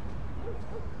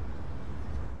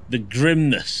 The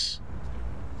grimness,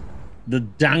 the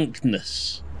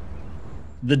dankness,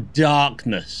 the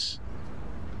darkness.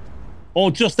 Or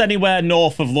just anywhere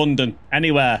north of London.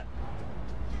 Anywhere.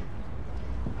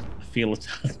 I feel it.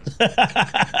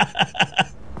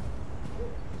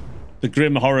 The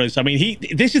grim horrors. I mean,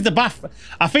 this is the bath.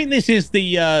 I think this is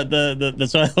the toilet.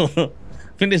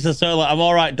 I think this is the toilet. I'm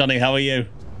all right, Donny. How are you?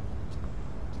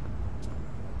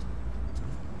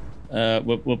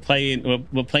 We're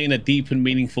playing a deep and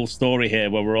meaningful story here,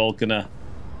 where we're all gonna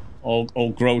all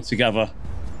grow together.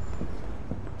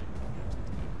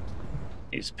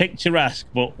 It's picturesque,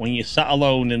 but when you're sat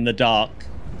alone in the dark,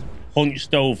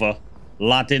 hunched over,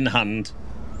 lad in hand.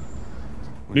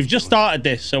 We've just started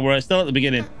this, so we're still at the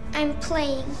beginning. I'm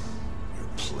playing. You're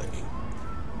playing.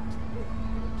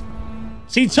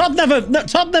 See, Todd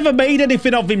never made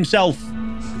anything of himself.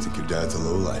 You think your dad's a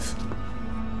lowlife?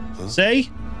 Huh? See?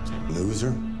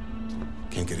 Loser?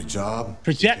 Can't get a job?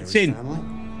 Projecting.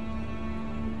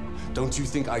 Don't you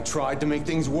think I tried to make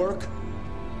things work?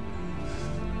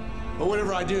 But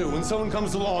whatever I do, when someone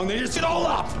comes along, they just get all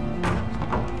up!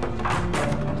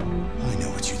 I know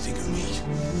what you think of me.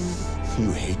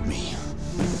 You hate me.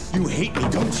 You hate me,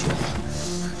 don't you?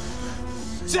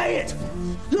 Say it!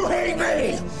 You hate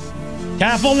me!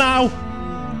 Careful now!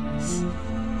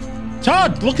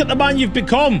 Todd, look at the man you've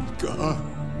become! God.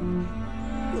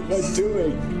 What am I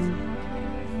doing?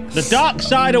 The dark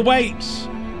side awaits.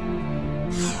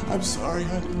 I'm sorry,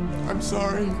 honey. I'm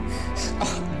sorry.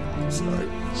 I'm sorry.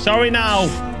 Sorry now.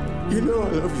 You know I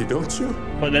love you, don't you?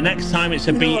 But the next time it's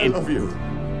a beating. I love you.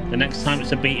 The next time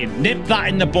it's a beating. Nip that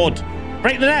in the bud.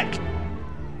 Break the neck.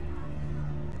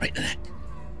 Break the neck.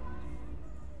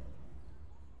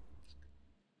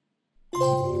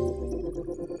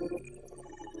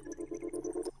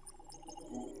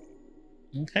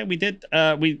 Okay, we did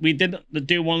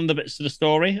do one of the bits of the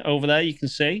story over there. You can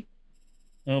see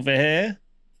over here.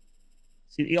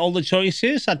 See all the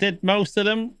choices. I did most of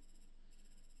them.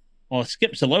 Oh, it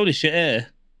skips a load of shit here.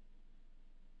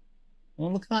 Oh,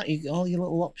 look at that! All your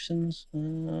little options.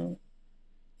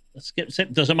 Skips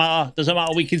it. Doesn't matter. Doesn't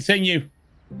matter. We continue.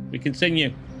 We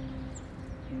continue.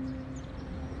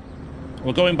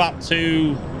 We're going back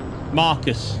to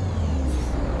Marcus.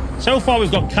 So far, we've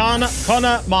got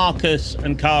Connor, Marcus,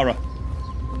 and Kara.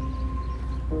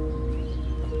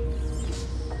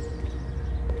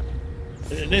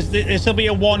 This will be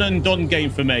a one and done game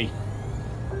for me.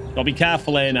 Gotta be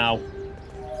careful here now.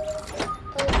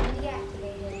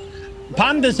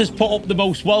 Pandas has put up the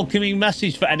most welcoming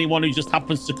message for anyone who just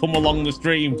happens to come along the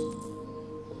stream.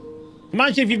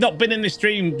 Imagine if you've not been in the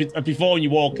stream before and you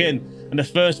walk in, and the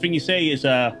first thing you see is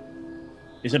a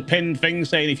pinned thing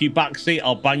saying, if you backseat,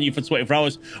 I'll ban you for 24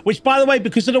 hours. Which, by the way,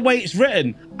 because of the way it's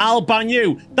written, I'll ban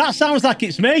you. That sounds like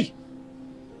it's me.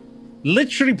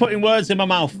 Literally putting words in my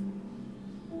mouth.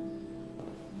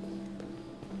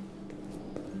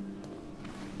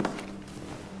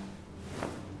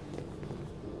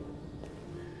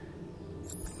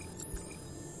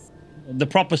 The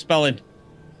proper spelling.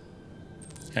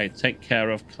 Okay, take care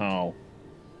of Carl.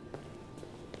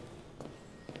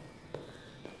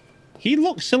 He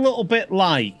looks a little bit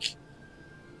like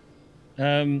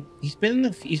he's been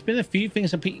in a few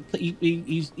things.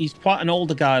 He's quite an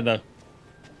older guy though,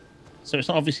 so it's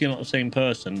obviously not the same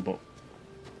person. But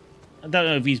I don't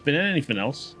know if he's been in anything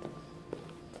else.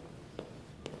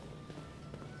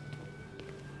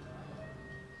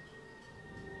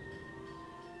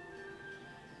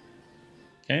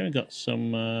 Okay, we got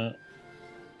some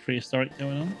prehistoric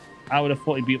going on. I would have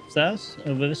thought he'd be upstairs,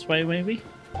 over this way maybe.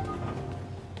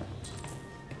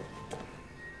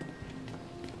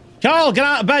 Carl, get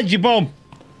out of bed, you bum!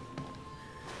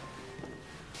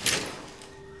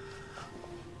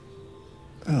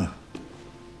 Oh.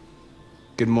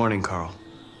 Good morning, Carl.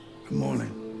 Good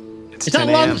morning. It's Is that 10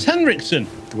 a.m. Lance Henriksen?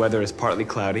 The weather is partly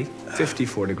cloudy,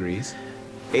 54 degrees,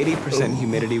 80%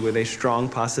 humidity with a strong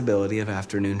possibility of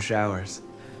afternoon showers.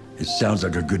 It sounds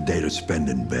like a good day to spend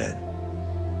in bed.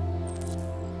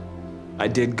 I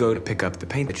did go to pick up the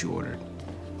paint that you ordered.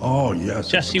 Oh, yes.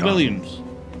 Jesse Williams.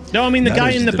 No, I mean the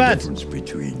guy in the bed. That's the difference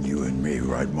between you and me,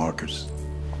 right, Marcus?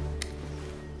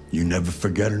 You never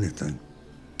forget anything.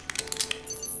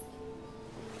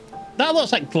 That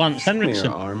looks like Lance Henriksen.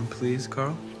 Your arm, please,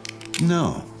 Carl.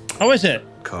 No. Oh, is it?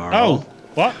 Carl. Oh,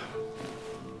 what?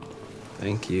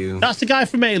 Thank you. That's the guy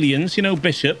from Aliens, you know,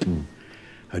 Bishop.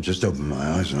 I just opened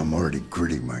my eyes and I'm already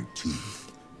gritting my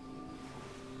teeth.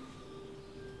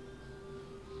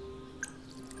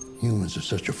 Humans are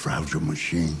such a fragile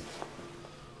machine.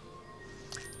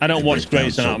 I don't They watch break down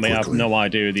Grey's so Anatomy. I have quickly. no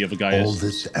idea who the other guy All is.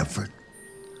 this effort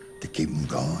to keep them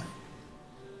going.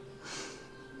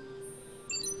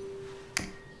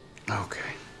 Okay.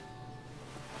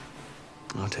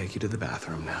 I'll take you to the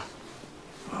bathroom now.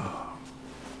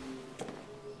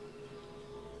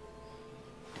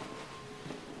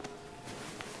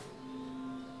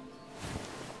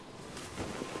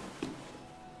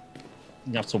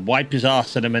 You have to wipe his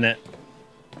ass in a minute.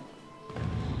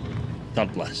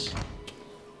 God bless.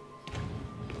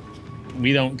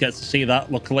 We don't get to see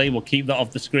that, luckily. We'll keep that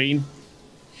off the screen.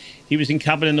 He was in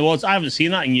Cabin in the Woods. I haven't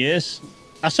seen that in years.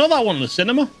 I saw that one in the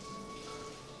cinema.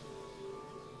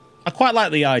 I quite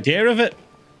like the idea of it.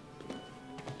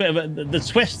 Bit of the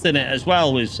twist in it as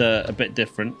well was a bit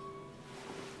different.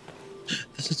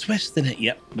 There's a twist in it.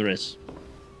 Yep, there is.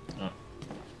 Oh.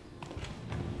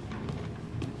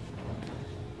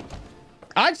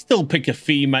 I'd still pick a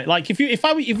female. Like if you're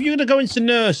gonna go into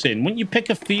nursing, wouldn't you pick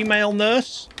a female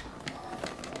nurse?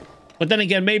 But then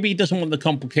again, maybe he doesn't want the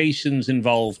complications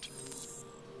involved.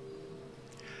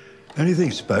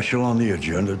 Anything special on the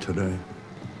agenda today?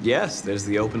 Yes, there's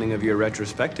the opening of your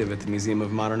retrospective at the Museum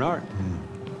of Modern Art.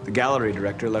 The gallery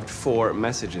director left 4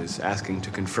 messages asking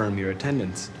to confirm your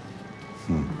attendance.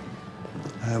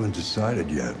 I haven't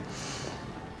decided yet.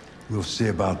 We'll see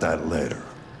about that later.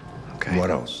 Okay.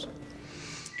 What else?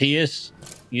 He is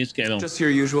getting on. Just your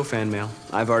usual fan mail.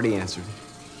 I've already answered.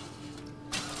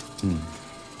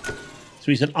 So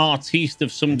he's an artiste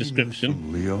of some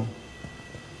description. Leo?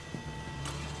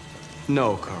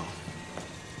 No, Carl.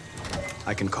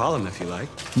 I can call him if you like.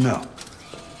 No.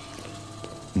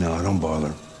 No, don't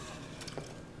bother.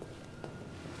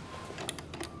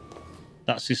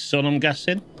 That's his son, I'm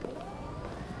guessing.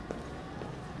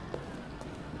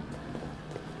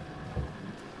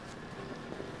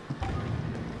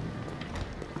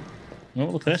 Oh,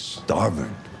 look at this.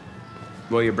 Starving.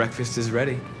 Well, your breakfast is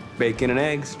ready. Bacon and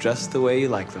eggs, just the way you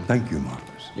like them. Thank you,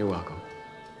 Marcus. You're welcome.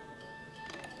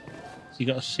 So you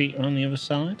got a seat on the other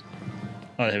side?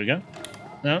 Oh, here we go.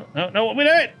 No, what we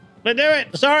doing? We're doing.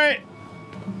 Sorry.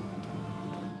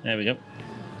 There we go.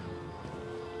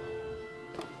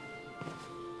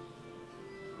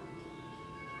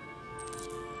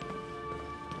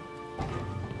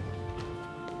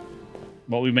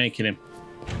 What are we making him?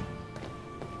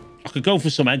 I could go for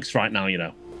some eggs right now, you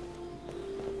know.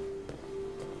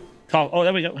 Carl, oh,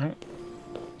 there we go.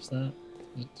 What's that?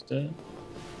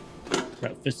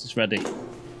 Breakfast is ready.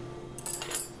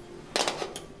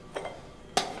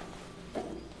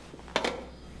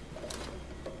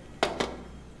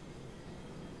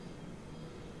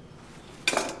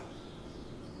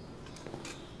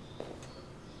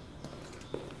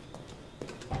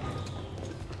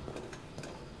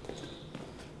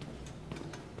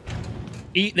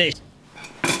 Eat this.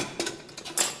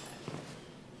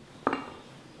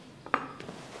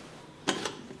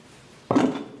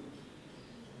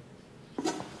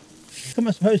 What am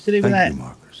I supposed to do with that? Thank you,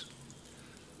 Marcus.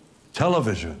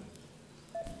 Television.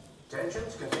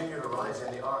 Tensions continue to rise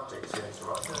in the Arctic since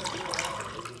Russia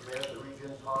unilaterally declared the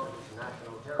region part of its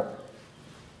national territory.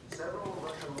 Several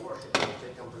Russian warships have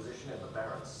taken position in the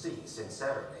Barents Sea since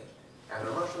Saturday, and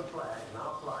a Russian flag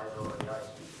now flies over the ice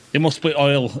sheet. They must put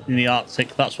oil in the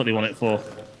Arctic. That's what they want it for.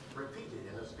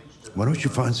 Why don't you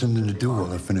find something to do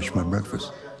while I finish my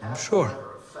breakfast? Sure.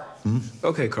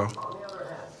 Okay, Carl.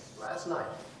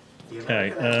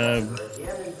 Okay.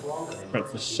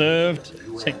 Breakfast served.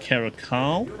 Take care of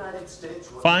Carl.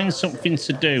 Find something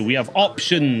to do. We have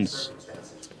options.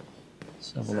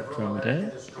 Let's have a look around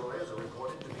here.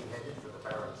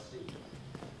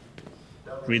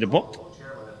 Read a book.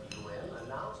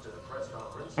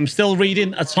 I'm still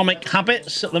reading Atomic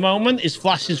Habits at the moment. Is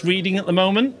Flash is reading at the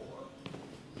moment.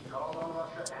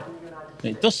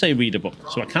 It does say read a book,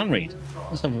 so I can read.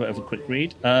 Let's have a bit of a quick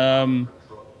read. Then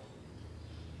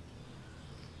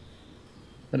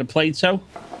a Plato.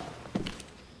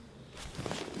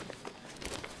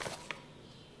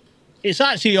 It's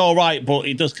actually all right, but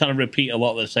it does kind of repeat a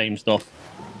lot of the same stuff.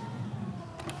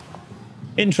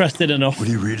 Interested enough. What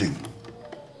are you reading?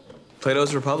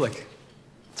 Plato's Republic.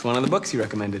 It's one of the books you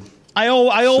recommended. I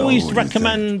always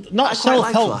recommend not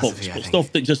self-help books, but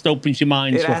stuff that just opens your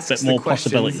mind to a bit more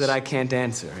possibilities. That I can't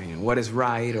answer. You know, what is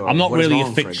right or I'm not what is really a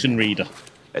wrong, fiction reader.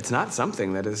 It's not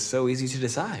something that is so easy to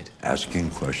decide. Asking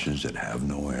questions that have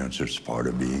no answers is part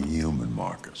of being human,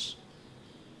 Marcus.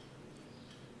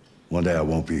 One day I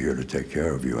won't be here to take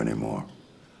care of you anymore.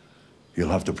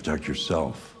 You'll have to protect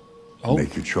yourself.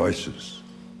 Make your choices.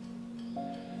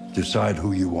 Decide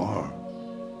who you are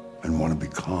and want to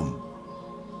become.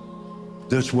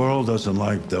 This world doesn't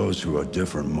like those who are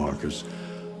different, Marcus.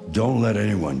 Don't let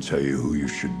anyone tell you who you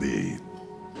should be.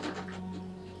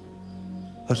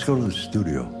 Let's go to the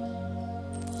studio.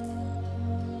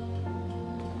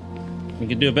 We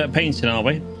can do a bit of painting, are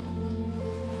we?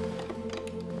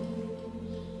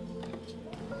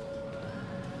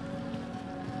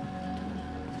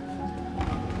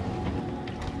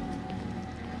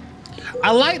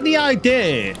 I like the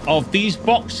idea of these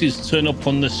boxes turn up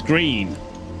on the screen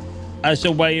as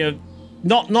a way of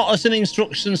not as an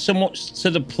instruction so much to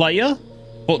the player,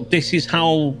 but this is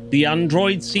how the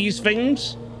android sees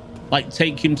things. Like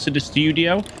take him to the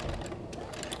studio.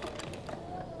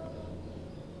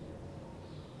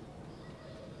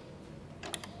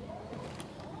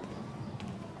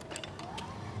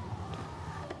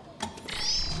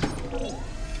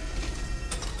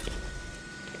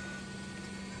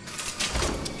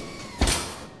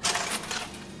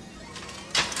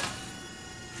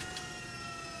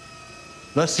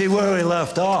 Let's see where we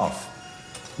left off.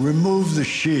 Remove the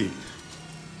sheet.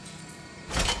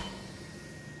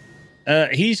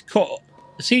 He's cut.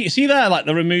 See there, like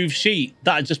the remove sheet.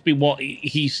 That'd just be what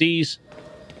he sees.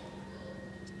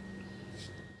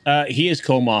 He is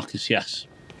called Marcus, yes.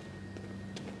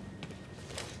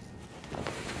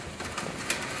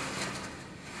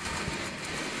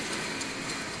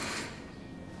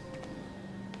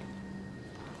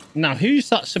 Now, who's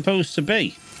that supposed to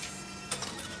be?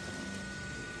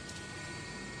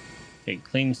 Okay,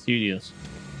 Clean Studios.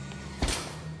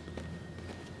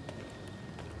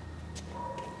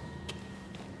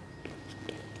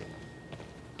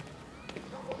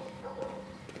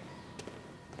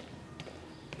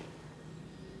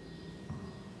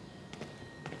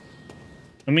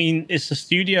 I mean, it's a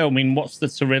studio. I mean, what's there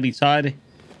to really tidy?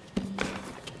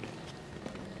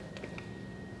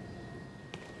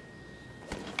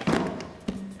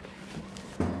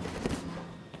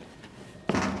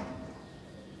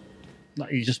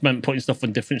 Like, you just meant putting stuff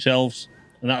on different shelves,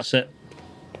 and that's it.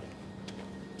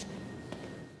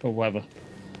 Or whatever.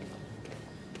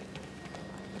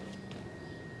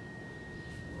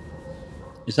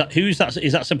 Is that who's that?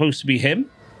 Is that supposed to be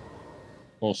him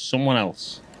or someone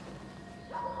else?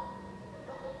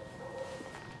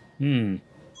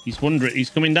 He's wondering.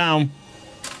 He's coming down.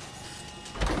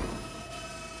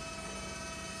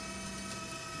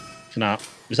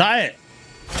 Is that it?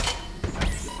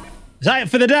 Is that it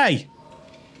for the day?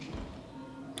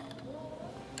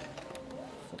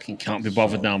 Fucking can't be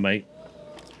bothered now, mate.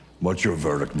 What's your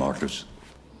verdict, Marcus?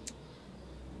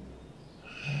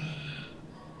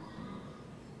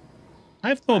 I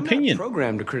have no opinion. I'm not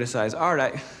programmed to criticize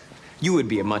art. You would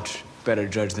be a much better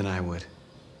judge than I would.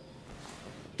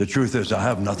 The truth is, I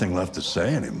have nothing left to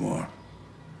say anymore.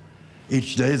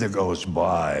 Each day that goes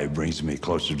by brings me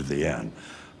closer to the end.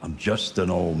 I'm just an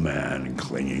old man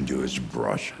clinging to his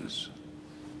brushes.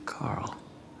 Carl.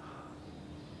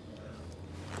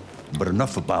 But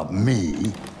enough about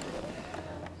me.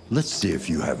 Let's see if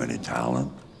you have any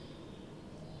talent.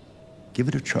 Give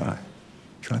it a try.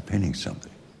 Try painting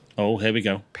something. Oh, here we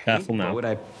go. Careful now. What would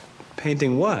I...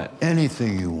 Painting what?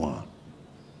 Anything you want.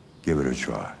 Give it a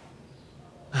try.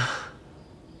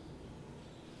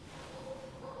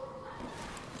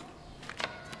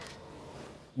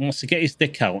 He wants to get his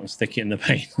dick out and stick it in the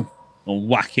paint and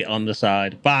whack it on the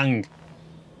side. Bang!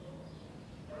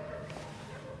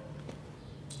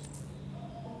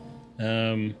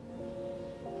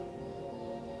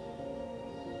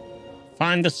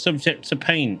 Find the subject to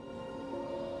paint.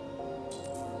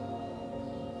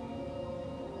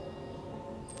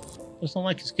 It's not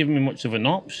like it's giving me much of an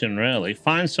option, really.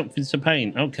 Find something to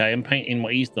paint. Okay, I'm painting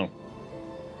what he's done.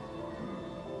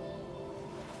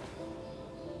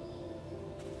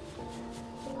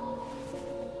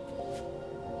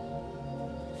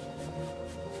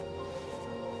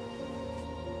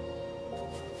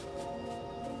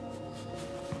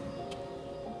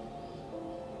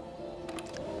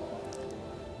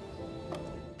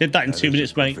 Did that in 2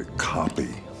 minutes, mate. Copy.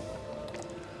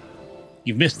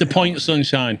 You've missed the point,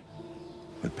 sunshine.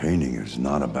 But painting is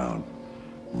not about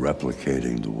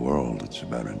replicating the world. It's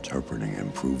about interpreting,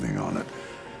 improving on it,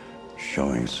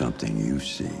 showing something you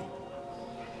see.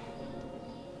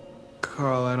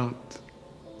 Carl, I don't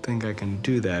think I can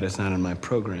do that. It's not in my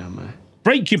program.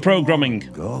 Break your programming.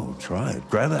 Go, try it.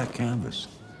 Grab that canvas.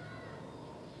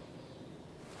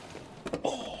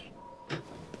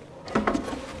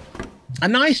 A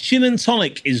nice gin and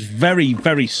tonic is very,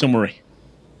 very summery.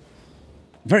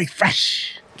 Very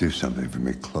fresh. Do something for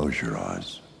me. Close your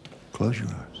eyes. Close your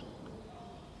eyes.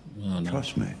 Oh, no.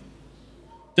 Trust me.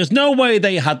 There's no way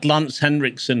they had Lance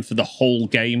Henriksen for the whole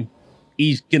game.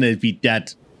 He's gonna be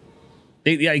dead.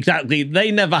 Yeah, exactly. They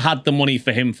never had the money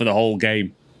for him for the whole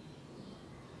game.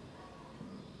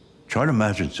 Try to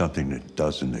imagine something that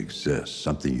doesn't exist,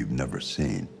 something you've never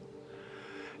seen.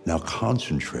 Now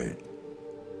concentrate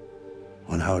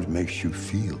on how it makes you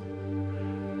feel,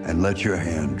 and let your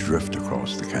hand drift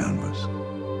across the canvas.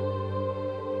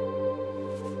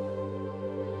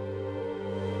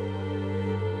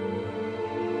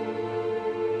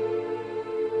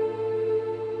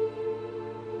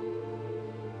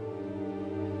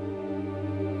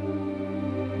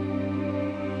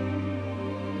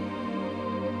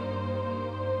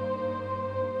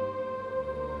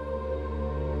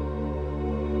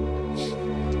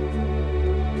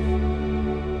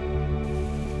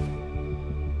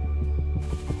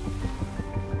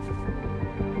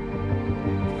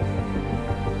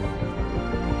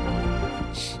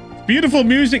 Beautiful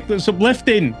music that's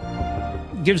uplifting.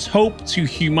 Gives hope to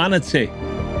humanity.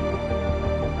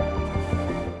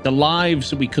 The lives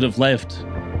that we could have lived.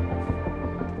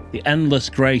 The endless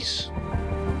grace.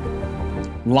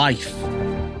 Life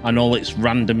and all its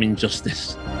random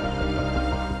injustice.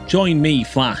 Join me,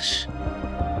 Flash,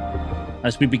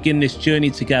 as we begin this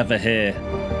journey together here.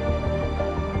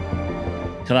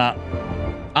 Look at that.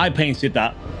 I painted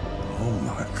that. Oh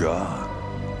my God.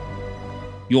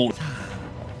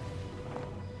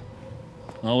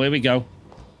 Oh, here we go.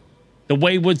 The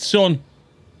wayward son.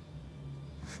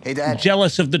 Hey, Dad.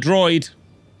 Jealous of the droid.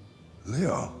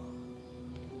 Leo.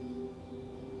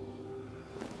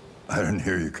 I didn't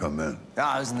hear you come in. Oh,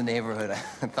 I was in the neighborhood. I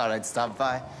thought I'd stop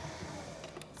by.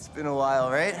 It's been a while,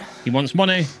 right? He wants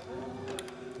money.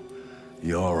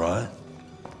 You all right?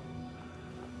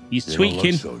 He's You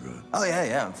tweaking. don't look so good. Oh,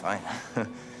 yeah, I'm fine.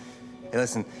 Hey,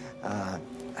 listen, I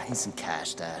need some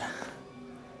cash, Dad.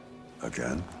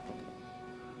 Again?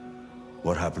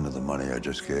 What happened to the money I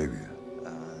just gave you?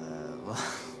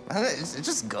 Well, it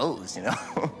just goes, you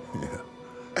know?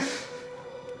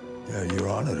 Yeah, you're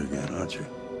on it again, aren't you?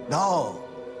 No,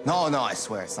 I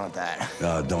swear, it's not that.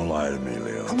 No, don't lie to me,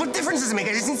 Leo. What difference does it make?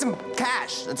 I just need some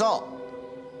cash, that's all.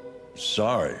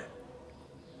 Sorry.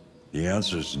 The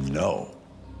answer's no.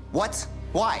 What?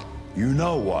 Why? You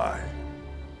know why.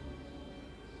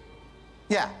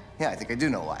 Yeah, I think I do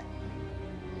know why.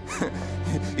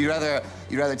 You'd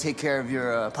rather take care of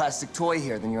your plastic toy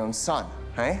here than your own son,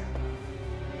 right?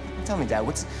 Tell me, Dad,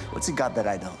 what's it got that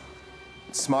I don't?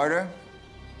 Smarter?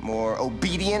 More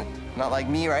obedient? Not like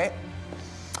me, right?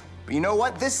 But you know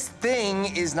what? This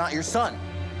thing is not your son.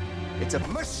 It's a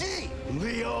machine!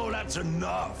 Leo, that's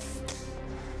enough.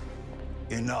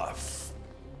 Enough.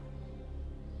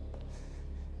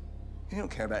 You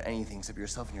don't care about anything except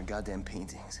yourself and your goddamn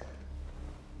paintings.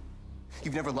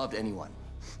 You've never loved anyone.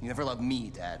 You never loved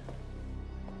me, Dad.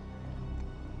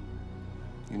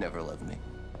 You never loved me.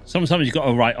 Sometimes you've got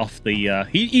to write off the...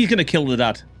 he's going to kill the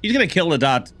dad. He's going to kill the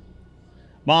dad.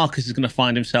 Marcus is going to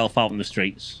find himself out in the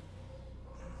streets.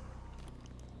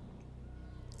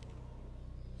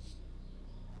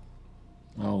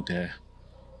 Oh, dear.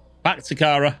 Back to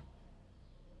Kara.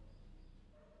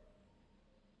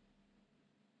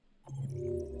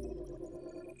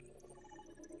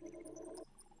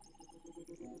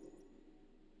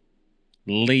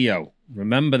 Leo.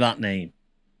 Remember that name.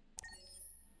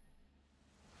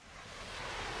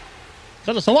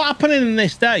 So there's a lot happening in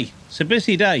this day. It's a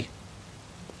busy day.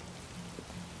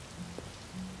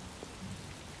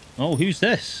 Oh, who's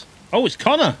this? Oh, it's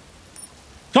Connor.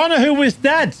 Connor, who was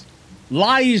dead.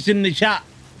 Lies in the chat.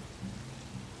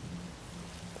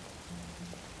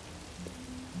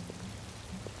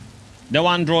 No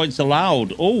androids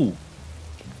allowed. Oh.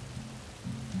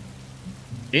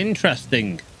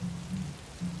 Interesting.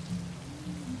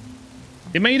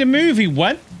 They made a movie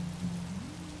when?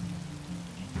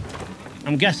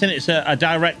 I'm guessing it's a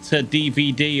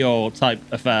direct-to-DVD or type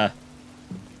affair.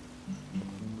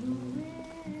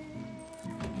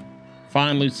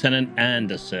 Find Lieutenant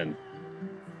Anderson.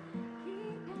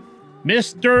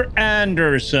 Mr.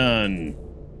 Anderson.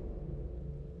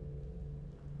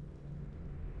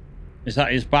 Is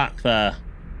that his back there?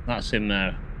 That's him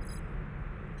now.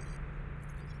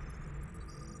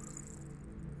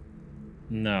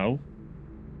 No.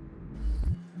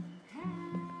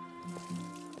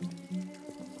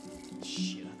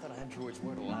 Shit, I thought androids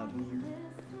weren't allowed in here.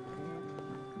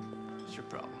 What's your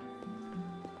problem?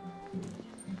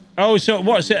 Oh, so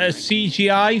what's it, a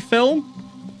CGI film?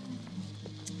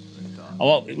 Oh,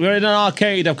 well, we're in an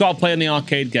arcade. I've got to play in the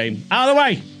arcade game. Out of the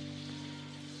way!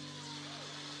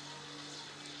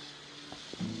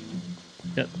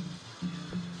 Yep.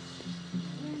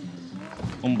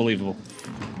 Unbelievable.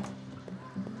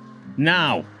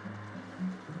 Now.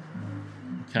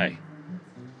 Okay.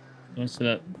 Let's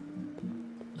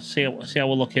see how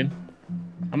we're looking.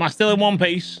 Am I still in one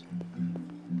piece?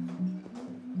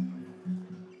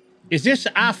 Is this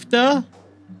after?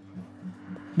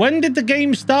 When did the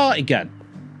game start again?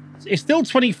 It's still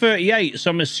 2038,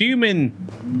 so I'm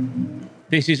assuming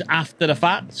this is after the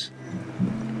fact.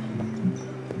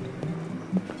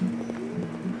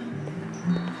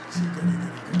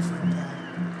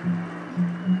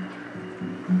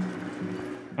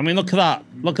 I mean, look at that.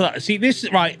 Look at that. See, this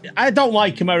is right. I don't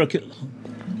like America.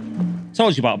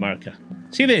 Told you about America.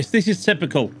 See this? This is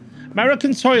typical.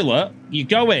 American toilet, you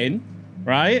go in,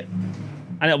 right?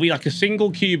 And it'll be like a single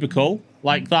cubicle,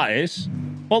 like that is.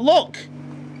 But look.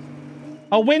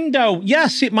 A window.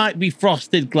 Yes, it might be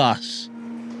frosted glass.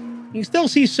 You can still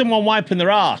see someone wiping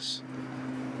their ass.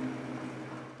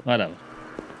 Whatever.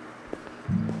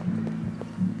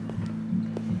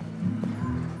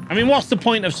 I mean, what's the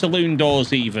point of saloon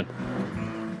doors even?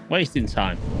 Wasting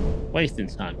time. Wasting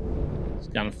time.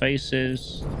 Scan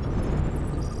faces.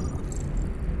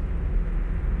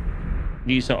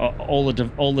 These are all the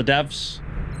devs.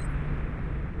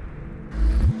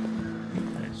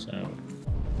 Okay, so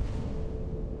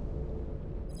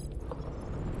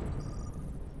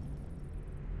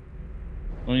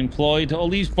unemployed. All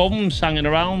these bums hanging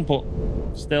around, but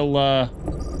still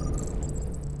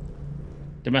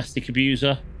domestic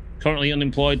abuser. Currently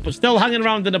unemployed, but still hanging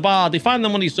around in a bar. They find the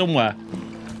money somewhere.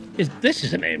 This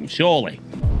isn't him, surely.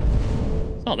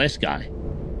 It's not this guy.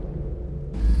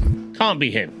 Can't be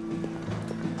him.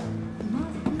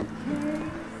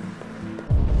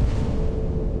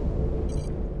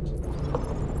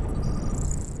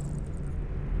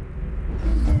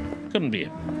 Couldn't be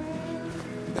him.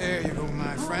 There you go,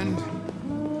 my friend.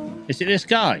 Is it this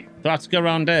guy? Do I have to go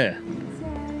around there?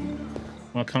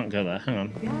 Well, I can't go there. Hang on.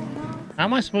 How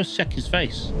am I supposed to check his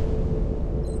face?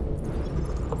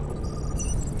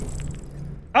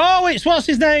 Oh, it's what's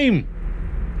his name?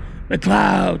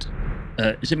 McLeod.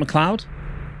 Is it McLeod?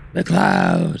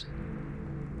 McLeod.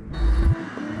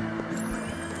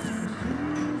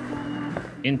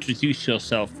 Introduce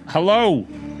yourself. Hello.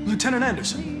 Lieutenant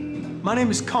Anderson. My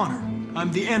name is Connor.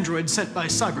 I'm the android sent by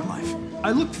CyberLife.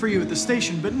 I looked for you at the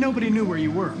station, but nobody knew where you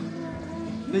were.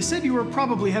 They said you were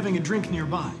probably having a drink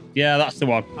nearby. Yeah, that's the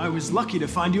one. I was lucky to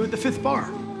find you at the 5th bar.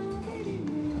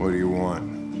 What do you want?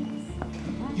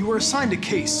 You were assigned a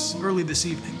case early this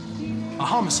evening. A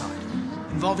homicide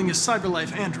involving a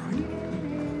CyberLife android.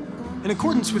 In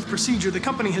accordance with procedure, the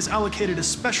company has allocated a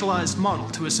specialized model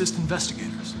to assist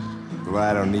investigators. Well,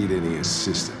 I don't need any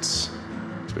assistance.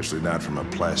 Especially not from a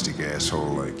plastic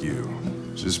asshole like you.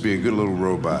 Just be a good little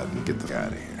robot and get the f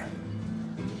out of here.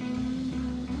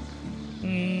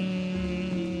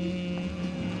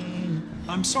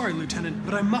 I'm sorry, Lieutenant,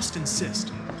 but I must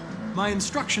insist. My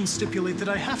instructions stipulate that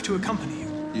I have to accompany you.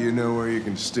 You know where you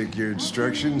can stick your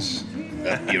instructions?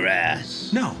 Up your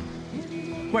ass. No.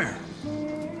 Where?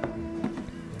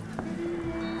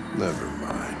 Never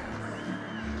mind.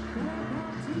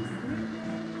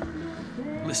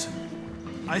 Listen,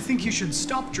 I think you should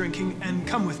stop drinking and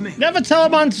come with me. Never tell a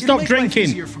man to stop drinking. It'll make life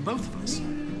easier for both of us.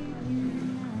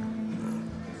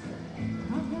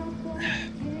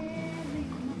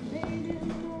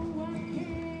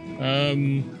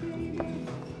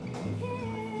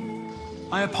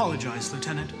 I apologize,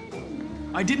 Lieutenant.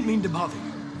 I didn't mean to bother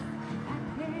you.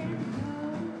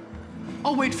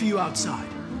 I'll wait for you outside.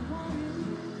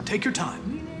 Take your time.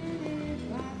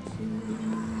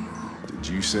 Did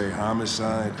you say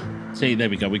homicide? See, there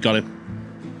we go. We got him.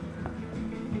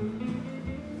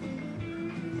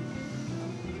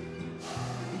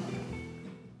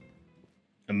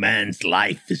 A man's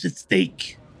life is at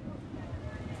stake.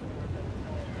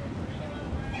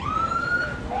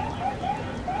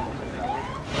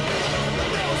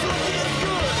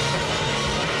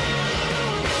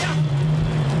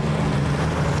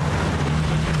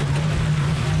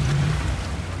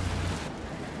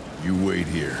 You wait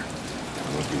here.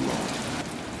 I won't be long.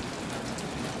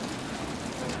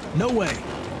 No way.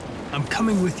 I'm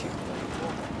coming with you.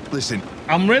 Listen,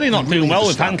 I'm really not doing well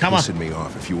with hand camera. Pissing me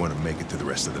off if you want to make it to the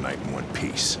rest of the night in one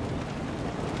piece.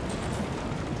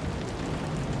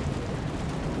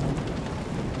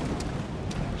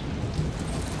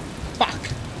 Fuck.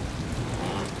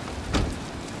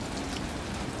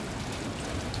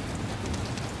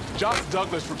 Josh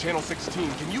Douglas from Channel 16.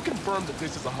 Can you confirm that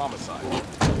this is a homicide?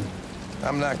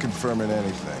 I'm not confirming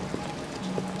anything.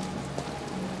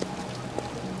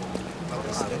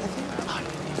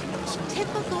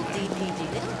 Typical DPD.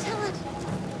 They don't tell it.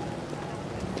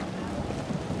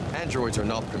 Androids are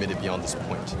not permitted beyond this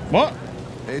point. What?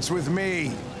 It's with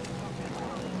me.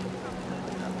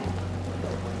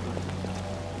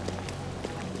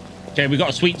 Okay, we got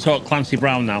a sweet talk Clancy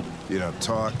Brown now. You don't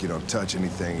talk, you don't touch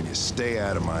anything, and you stay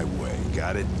out of my way.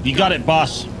 Got it? You got it,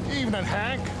 boss. Evening,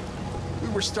 Hank. We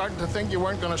were starting to think you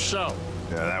weren't going to show.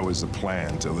 Yeah, that was the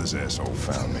plan till this asshole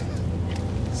found me.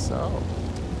 So,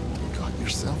 you got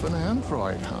yourself an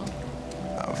android, huh?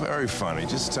 Oh, very funny.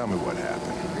 Just tell me what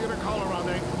happened. We had a call around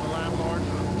 8 from the landlord. The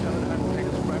tenant hadn't paid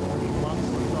his rent for months,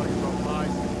 so he thought he drove by,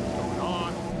 see what was going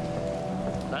on.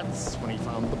 That's when he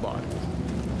found the body.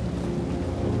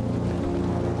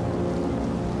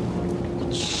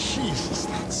 Jesus,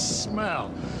 that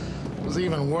smell was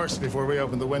even worse before we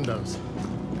opened the windows.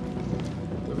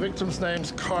 The victim's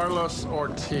name's Carlos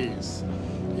Ortiz.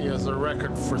 He has a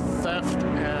record for theft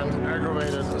and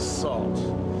aggravated assault.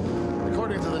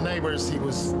 According to the neighbors, he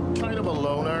was kind of a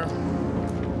loner.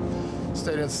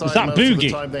 Stayed inside most of the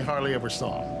time. They hardly ever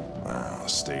saw him. Well,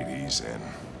 stayed easy in.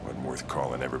 Wasn't worth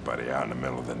calling everybody out in the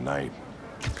middle of the night.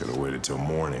 Could have waited till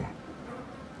morning.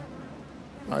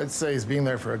 I'd say he's been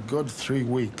there for a good 3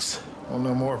 weeks. We'll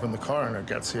know more when the coroner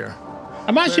gets here.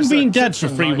 Imagine There's being a dead for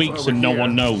kitchen 3 knife weeks over and no here.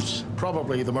 one knows.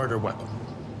 Probably the murder weapon.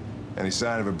 Any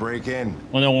sign of a break-in?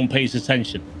 Or no one pays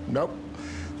attention. Nope.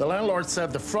 The landlord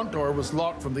said the front door was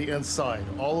locked from the inside.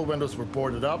 All the windows were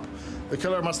boarded up. The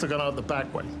killer must have gone out the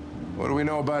back way. What do we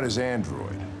know about his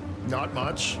android? Not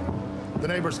much. The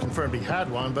neighbors confirmed he had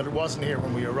one, but it wasn't here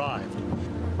when we arrived.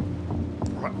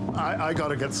 I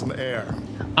gotta get some air.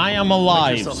 I am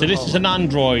alive. So this is an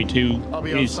android who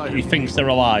thinks they're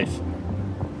alive.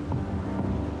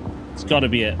 It's got to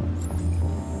be it.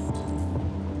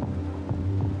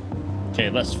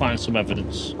 Okay, let's find some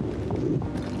evidence.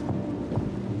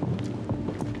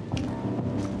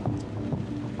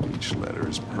 Each letter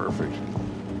is perfect.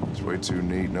 It's way too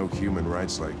neat. No human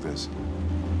writes like this.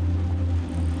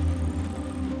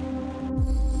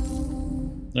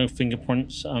 No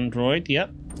fingerprints, android. Yep.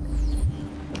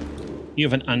 You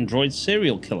have an android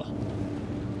serial killer.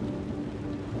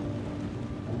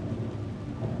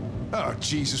 Oh,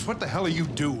 Jesus, what the hell are you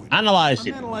doing? Analyze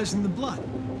it. I'm analyzing the blood.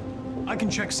 I can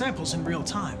check samples in real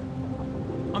time.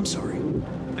 I'm sorry.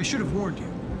 I should have warned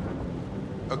you.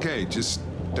 Okay, just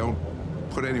don't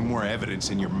put any more evidence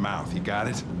in your mouth. You got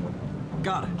it?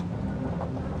 Got it.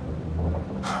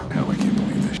 Hell, I can't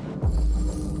believe this.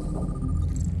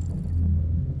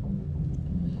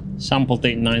 Sample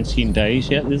date 19 days.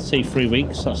 Yeah, let's say 3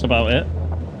 weeks. That's about it.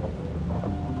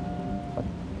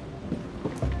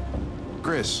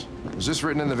 Chris, was this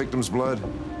written in the victim's blood?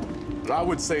 I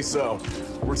would say so.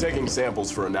 We're taking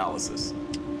samples for analysis.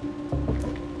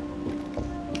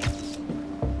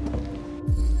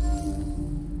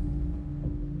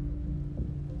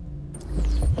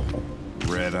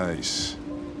 Red ice.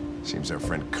 Seems our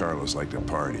friend Carlos liked to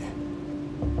party.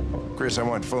 Chris, I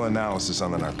want full analysis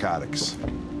on the narcotics.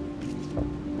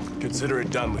 Consider it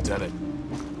done, Lieutenant.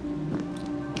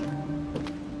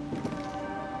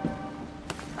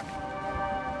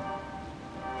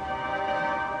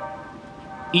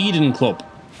 Eden Club.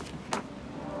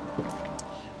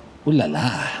 Ooh la la.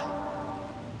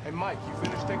 Hey, Mike, you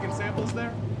finished taking samples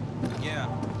there? Yeah,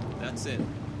 that's it.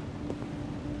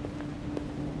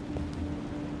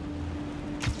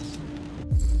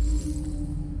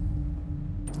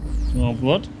 More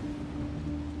blood.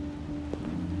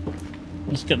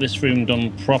 Let's get this room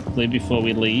done properly before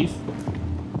we leave.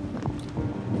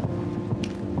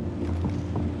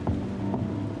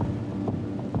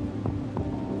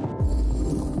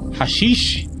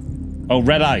 Hashish? Oh,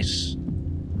 red ice.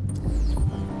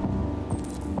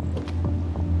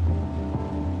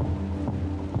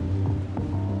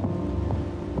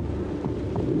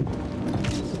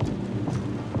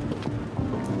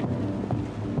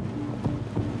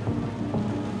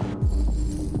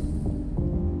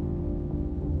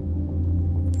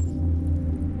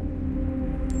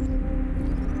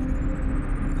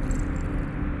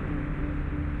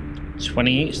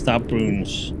 $28 stab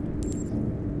wounds.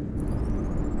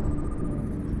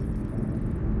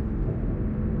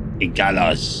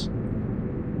 $1.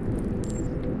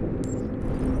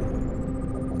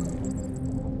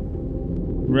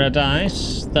 Red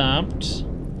ice stabbed.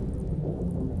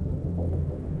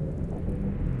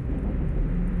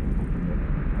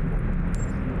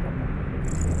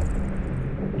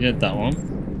 Get that one.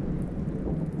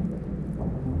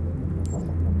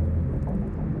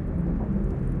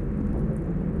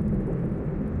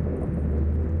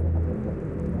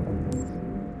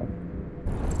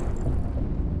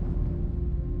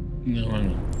 No, hang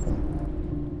on.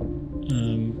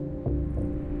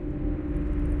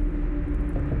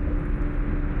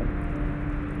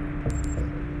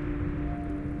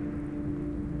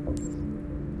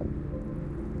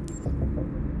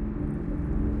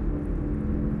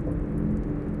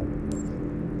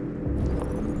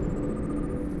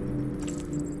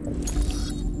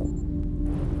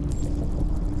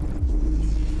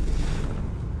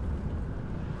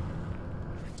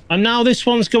 And now this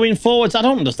one's going forwards. I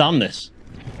don't understand this.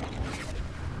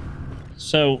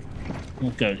 So,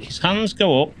 okay, his hands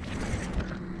go up.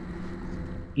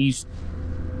 He's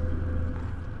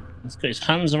got his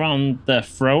hands around their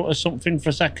throat or something for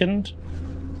a second.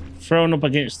 Thrown up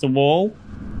against the wall.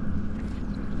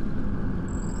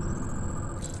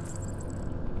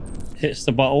 Hits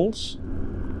the bottles.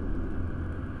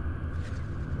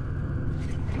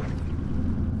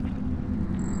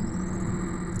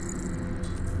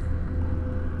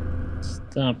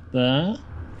 Stab there.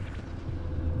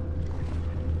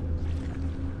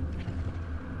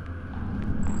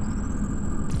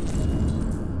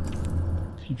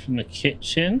 Came from the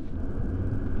kitchen.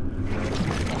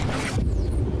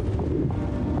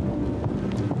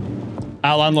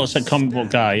 Alan looks like a comic book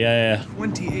guy, yeah.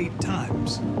 28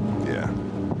 times. Yeah.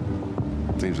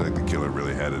 Seems like the killer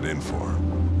really had it in for him.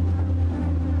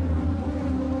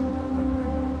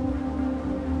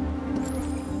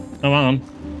 Oh, hang on.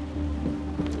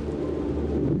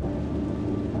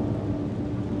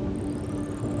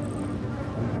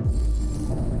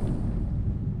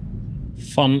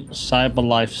 Font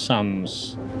Cyberlife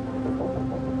Sans.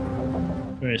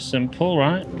 Very simple,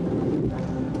 right?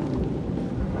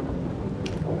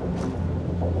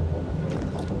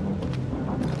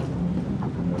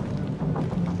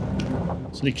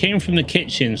 So they came from the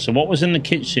kitchen. So what was in the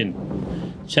kitchen?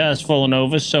 Chair's fallen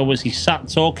over. So was he sat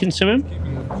talking to him?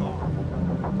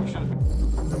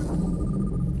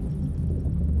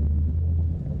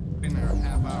 Been there a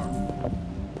half hour.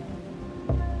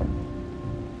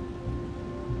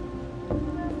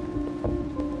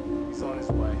 He's on his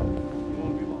way. He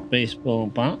won't be long. Baseball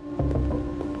bat.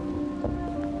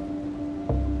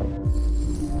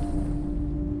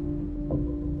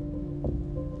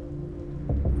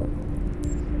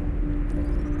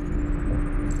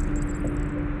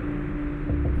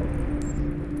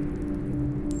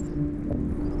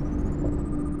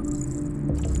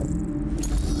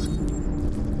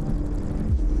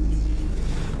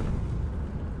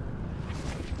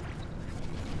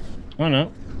 Oh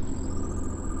no.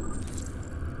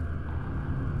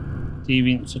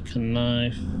 Deviant took a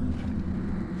knife.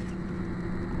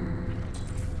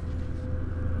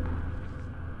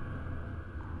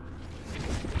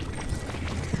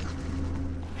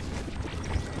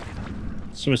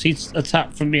 So was he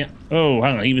attacked from behind? Oh,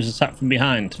 hang on, he was attacked from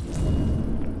behind.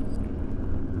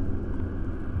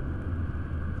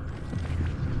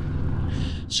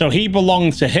 So he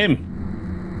belonged to him.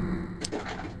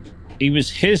 He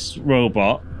was his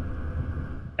robot,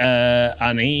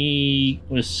 and he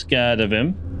was scared of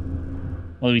him.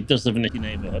 Well, he does live in the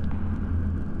neighborhood.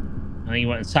 And he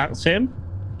went and attacked him.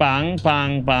 Bang,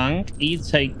 bang, bang. He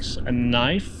takes a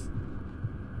knife.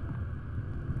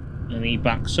 And he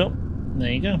backs up.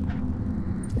 There you go.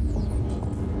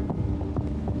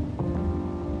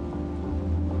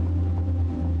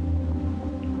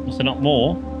 Was there not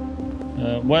more?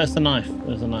 Where's the knife?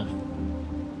 Where's the knife?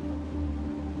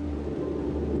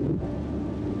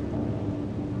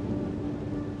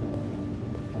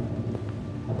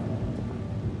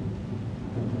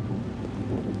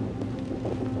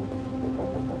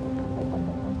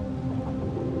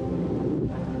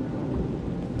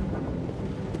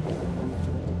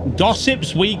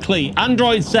 Gossips Weekly.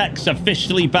 Android sex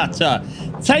officially better.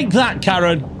 Take that,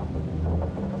 Karen.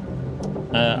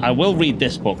 I will read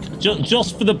this book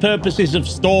just for the purposes of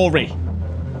story.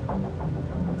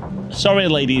 Sorry,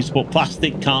 ladies, but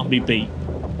plastic can't be beat.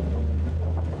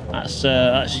 That's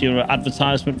your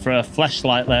advertisement for a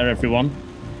fleshlight there, everyone.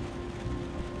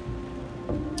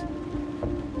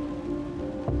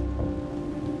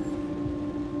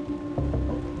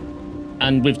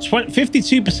 And with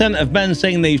 52% of men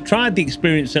saying they've tried the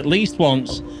experience at least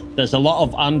once, there's a lot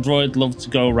of Android love to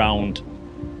go round.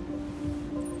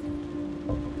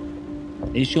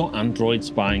 Is your Android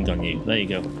spying on you? There you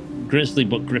go. Grisly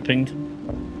but gripping.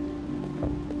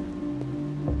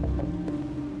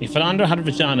 If an Android had a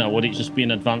vagina, would it just be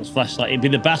an advanced fleshlight? It'd be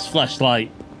the best fleshlight.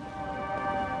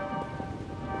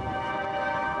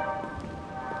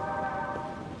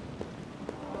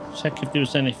 Check if there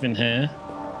was anything here.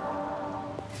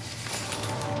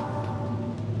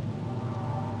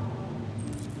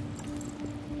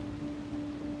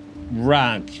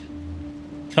 Rag.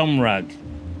 Come rag.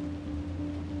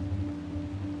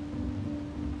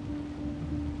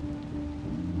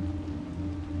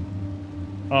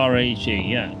 R-A-G,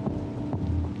 yeah.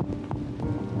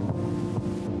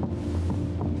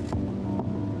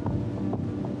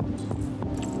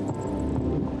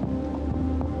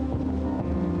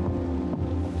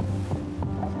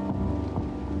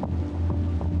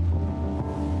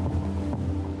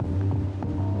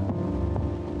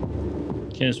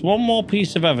 Okay, there's one more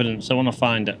piece of evidence. I want to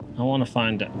find it. I want to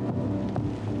find it.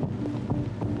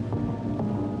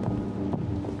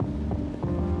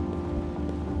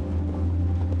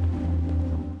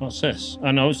 What's this?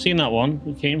 I know, I've seen that one.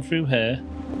 We came through here.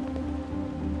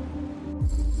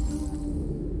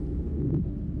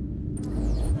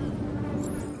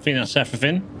 I think that's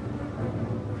everything.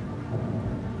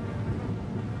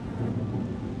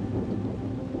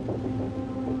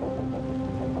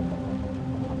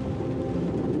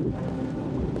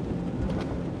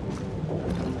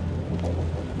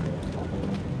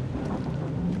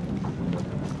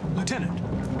 Lieutenant,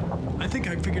 I think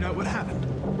I figured out what happened.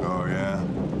 Oh, yeah?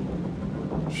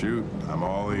 Shoot, I'm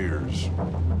all ears.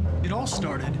 It all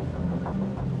started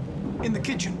in the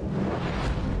kitchen.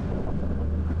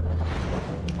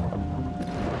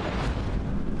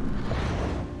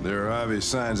 There are obvious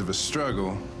signs of a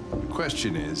struggle. The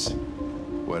question is,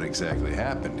 what exactly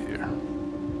happened here?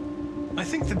 I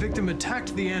think the victim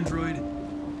attacked the android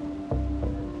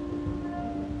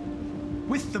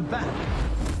with the bat.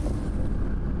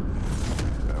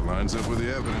 That lines up with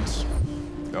the evidence.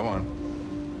 Go on.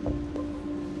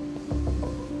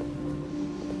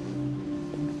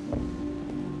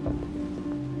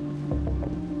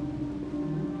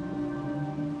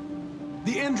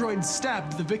 The android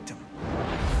stabbed the victim.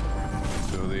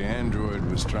 So the android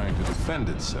was trying to defend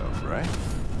itself, right?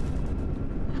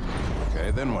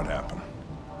 Okay, then what happened?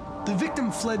 The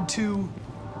victim fled to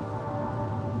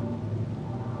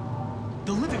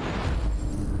the living room.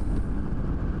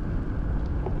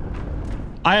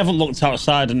 I haven't looked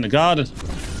outside in the garden.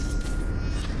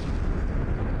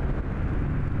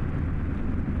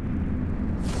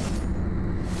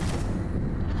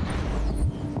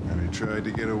 And he tried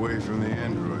to get away from the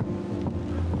android.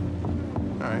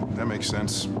 All right, that makes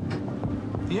sense.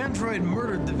 The android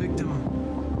murdered the victim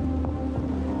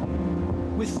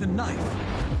with the knife.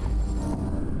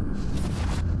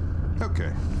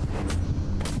 Okay.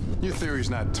 Your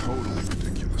theory's not totally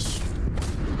ridiculous,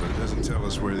 but it doesn't tell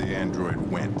us where the android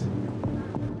went.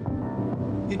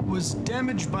 It was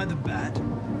damaged by the bat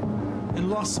and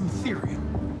lost some therium.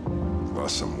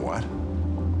 Lost some what?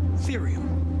 Therium.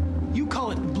 You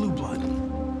call it blue blood.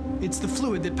 It's the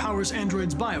fluid that powers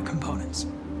androids' biocomponents.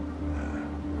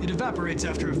 It evaporates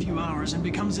after a few hours and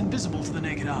becomes invisible to the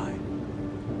naked eye.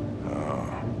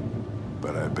 Oh,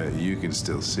 but I bet you can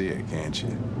still see it, can't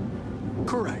you?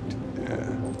 Correct.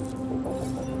 Yeah.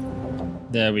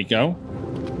 There we go.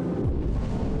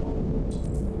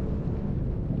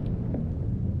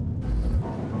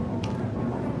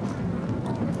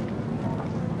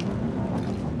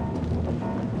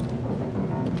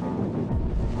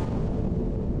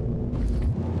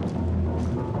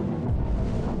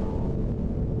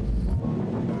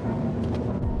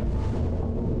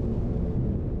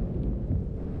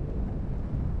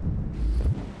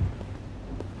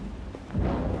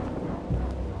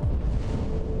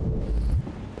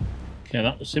 Okay,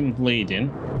 that was him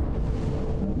bleeding.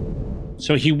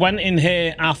 So he went in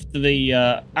here after the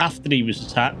after he was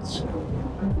attacked.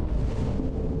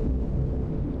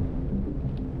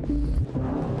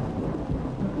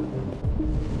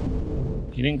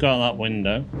 He didn't go out that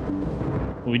window.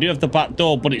 But we do have the back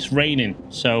door, but it's raining.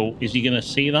 So is he gonna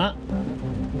see that?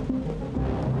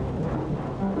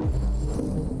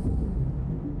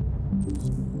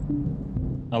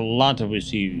 A ladder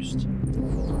was used.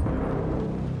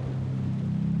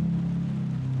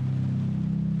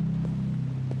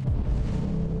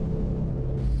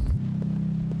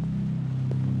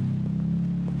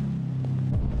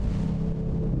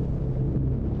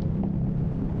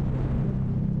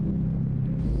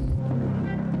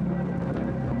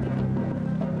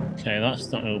 Okay,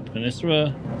 that's not open. Is there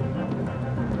a...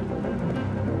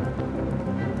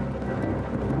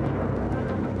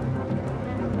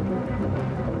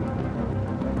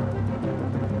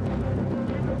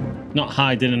 Not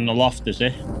hiding in the loft, is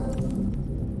he?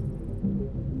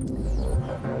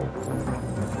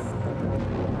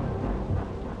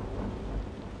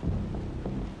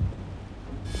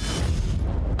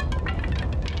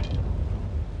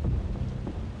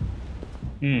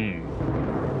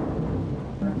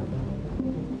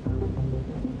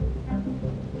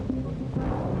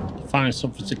 Find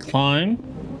something to climb.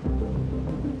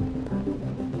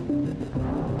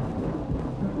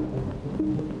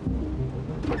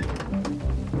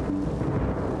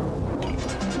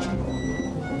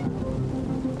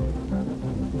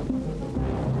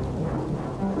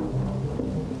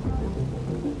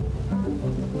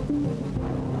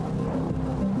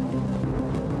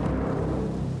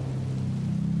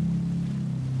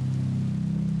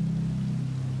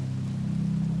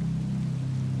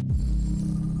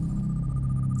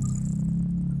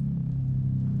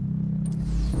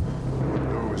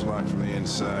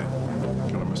 Inside.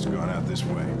 Killer must have gone out this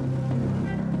way.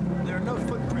 There are no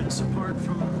footprints apart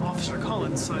from Officer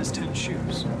Collins' size 10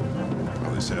 shoes.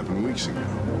 Well, this happened weeks ago.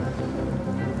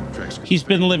 He's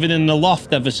been living in the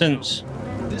loft ever since.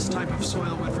 This type of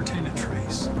soil would retain a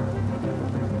trace.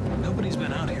 Nobody's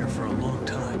been out here for a long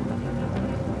time.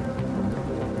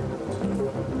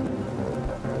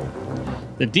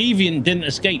 The deviant didn't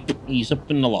escape. He's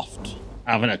up in the loft,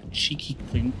 having a cheeky,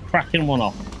 cracking one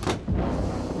off.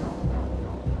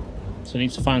 So I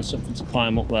need to find something to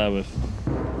climb up there with.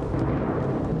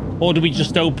 Or do we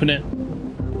just open it?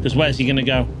 Because where's he going to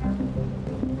go?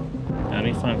 I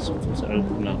need to find something to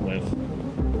open that with.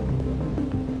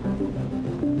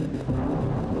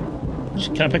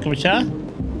 Can I pick up a chair?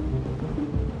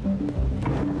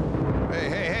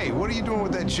 Hey, what are you doing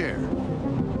with that chair?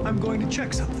 I'm going to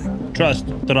check something. Trust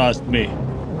me.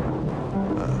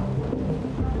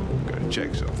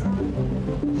 check something.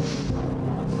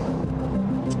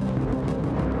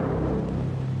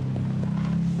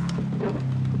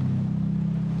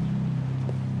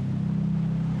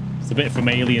 It's a bit from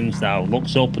Aliens now.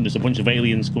 Looks up and there's a bunch of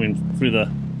aliens coming through the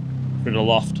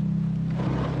loft.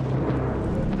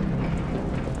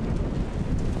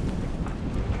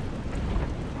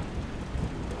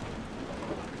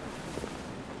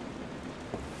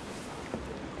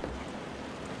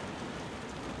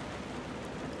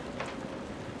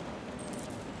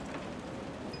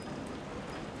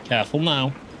 Careful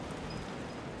now.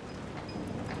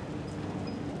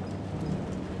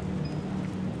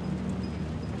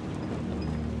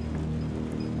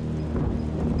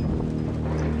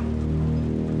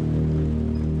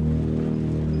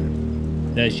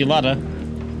 There's your ladder.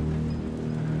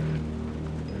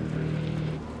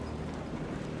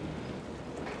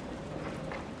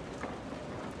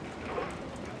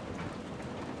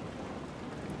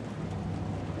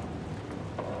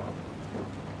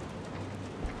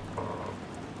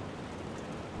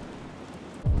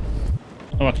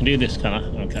 Oh, I can do this, can I?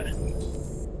 Okay.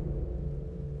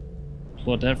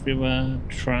 Blood everywhere.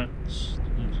 Tracks.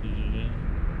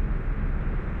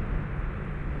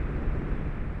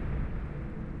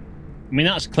 I mean,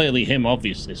 that's clearly him,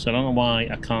 obviously, so I don't know why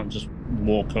I can't just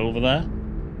walk over there.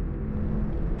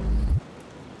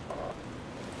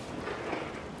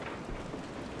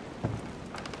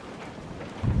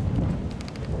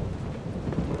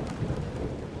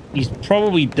 He's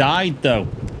probably died, though.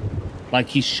 Like,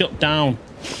 he's shut down.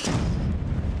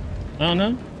 Oh,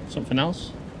 no? Something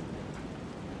else?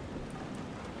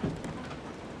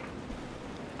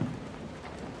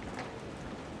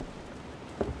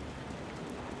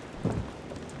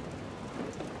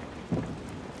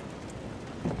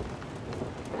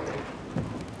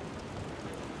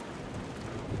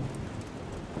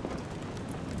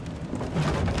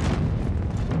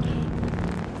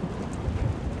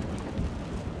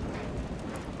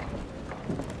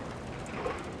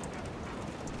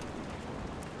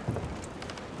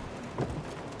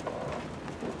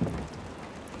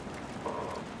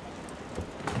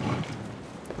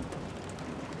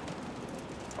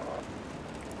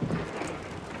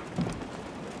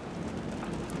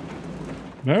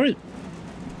 Very.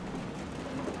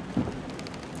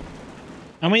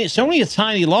 I mean, it's only a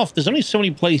tiny loft. There's only so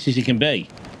many places you can be.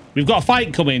 We've got a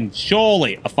fight coming.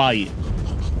 Surely a fight.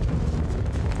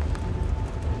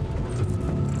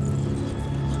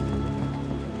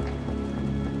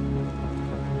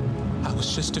 I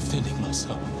was just defending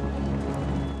myself.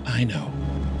 I know.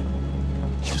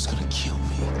 He was gonna kill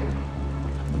me.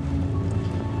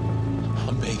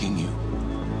 I'm begging you.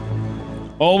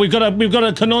 Oh, we've got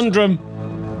a conundrum.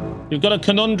 We've got a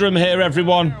conundrum here,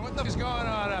 everyone. What the f is going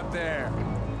on up there?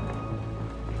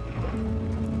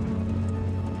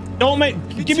 Don't make.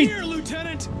 Give me. Here,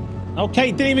 Lieutenant.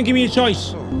 Okay, didn't even give me a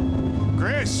choice.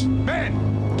 Chris,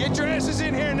 Ben, get your asses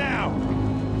in here now.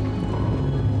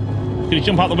 Gonna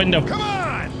jump out the window. Come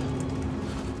on.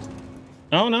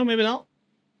 Oh no, maybe not.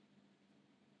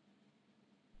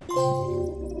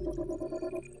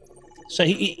 So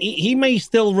he may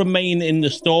still remain in the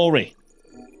story.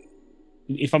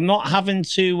 If I'm not having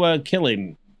to kill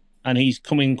him and he's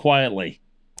coming quietly,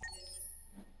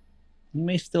 he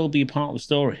may still be a part of the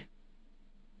story.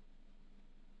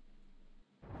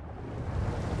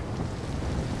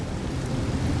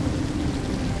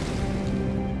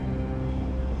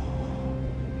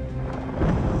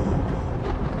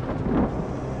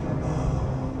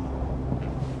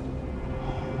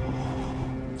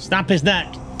 Snap his neck.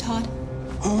 Todd.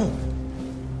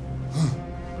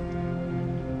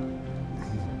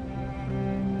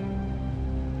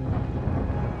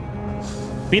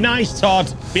 Be nice,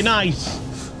 Todd. Be nice.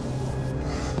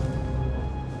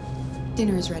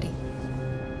 Dinner is ready.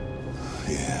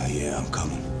 Yeah, I'm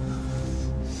coming.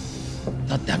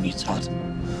 God damn you, Todd.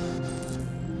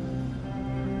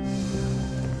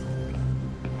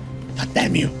 God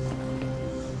damn you.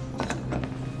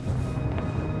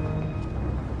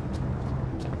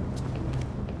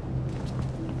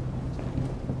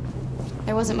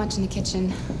 There wasn't much in the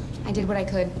kitchen. I did what I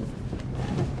could.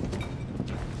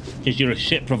 Because you're a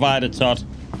shit provider, Todd.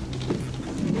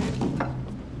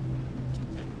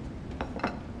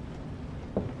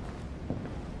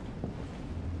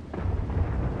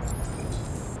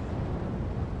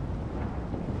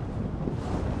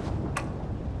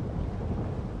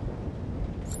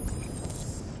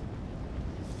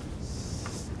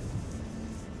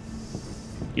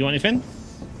 You want anything?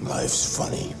 Life's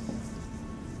funny.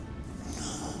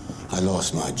 I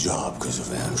lost my job because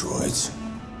of androids.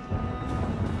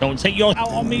 Don't take yours out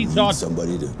on me, Todd.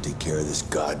 Somebody to take care of this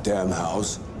goddamn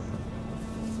house.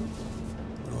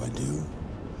 do?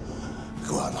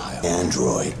 Go out and hire an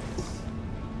android.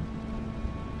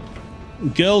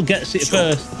 Girl gets it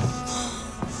first.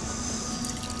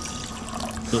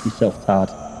 Got yourself tired.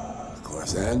 Of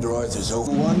course, androids are so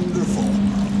wonderful.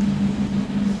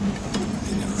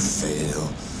 They never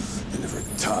fail. They're never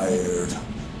tired.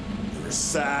 Never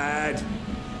sad.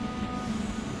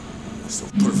 They're so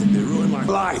perfect, they ruin my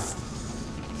life.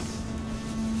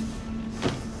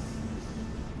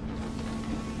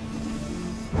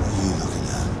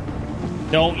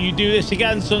 Don't you do this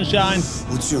again, Sunshine.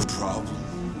 What's your problem?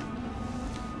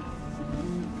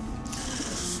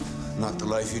 Not the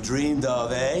life you dreamed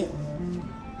of, eh?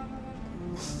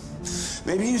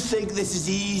 Maybe you think this is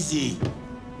easy.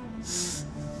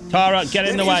 Tara, get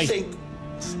in the way. You think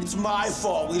it's my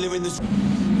fault we live in this...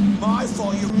 My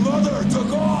fault your mother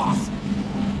took off.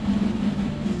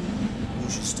 You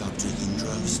should stop drinking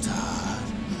drugs, Todd.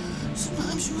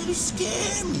 Sometimes you really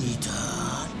scare me,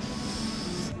 Todd.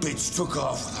 Bitch took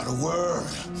off without a word.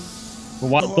 Well,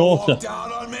 what daughter?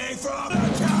 Down on me from the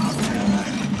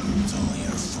captain. It's all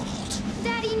your fault.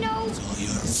 Daddy, no. It's all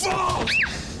your fault.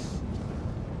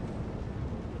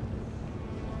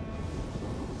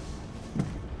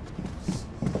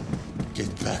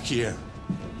 Get back here.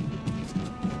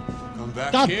 Come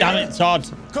back God here. damn it, Todd.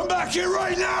 Come back here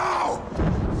right now.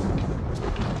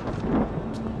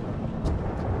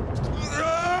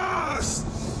 Yes!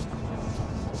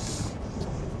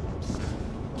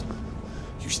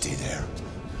 You stay there.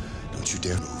 Don't you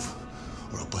dare move,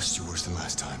 or I'll bust you worse than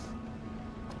last time.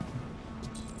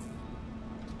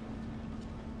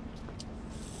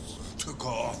 Took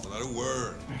off without a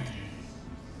word.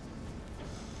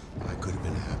 I could have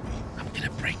been happy. I'm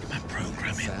gonna break my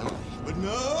programming. But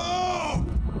no!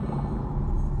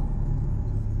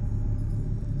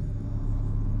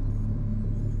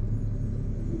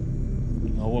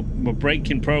 Oh, we're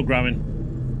breaking programming.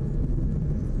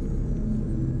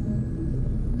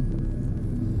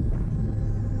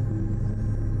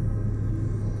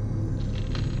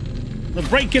 We're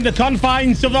breaking the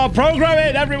confines of our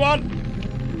programming,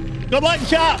 everyone. Good luck,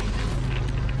 chat.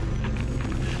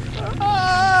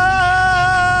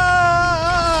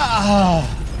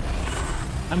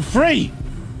 I'm free.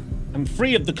 I'm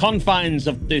free of the confines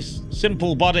of this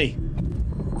simple body,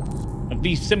 of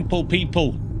these simple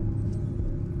people.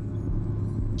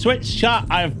 Switch chat,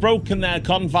 I have broken their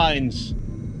confines.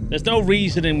 There's no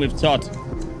reasoning with Todd,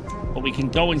 but we can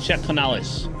go and check on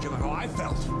Alice. Feel like how I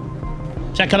felt.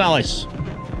 Check on Alice.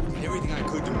 Everything I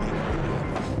could to make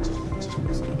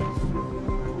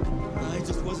I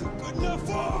just wasn't good enough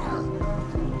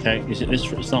for. Okay, is it this?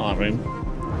 It's not that room.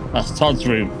 That's Todd's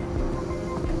room.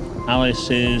 Alice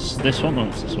is this one. No,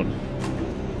 it's this one.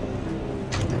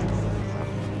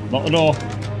 Lock the door.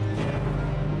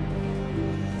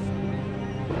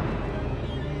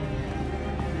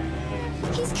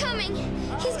 He's coming.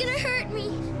 He's gonna hurt me.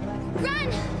 Run!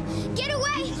 Get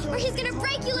away, or he's gonna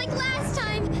break you like last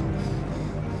time.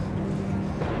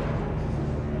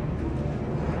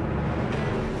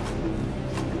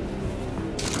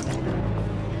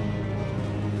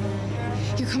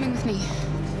 You're coming with me.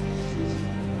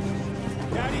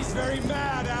 Daddy's very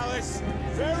mad, Alice.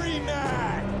 Very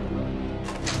mad.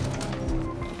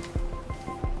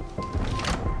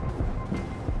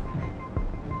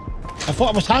 I thought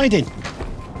I was hiding.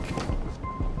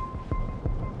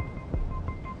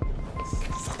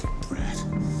 Fucking brat.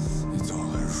 It's all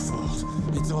her fault.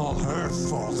 It's all her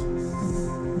fault.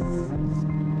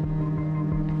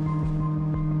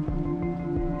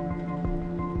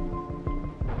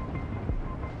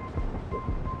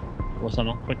 Was I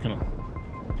not quick enough?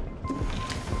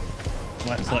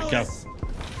 Let's let go.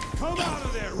 Come out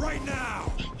of there right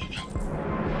now.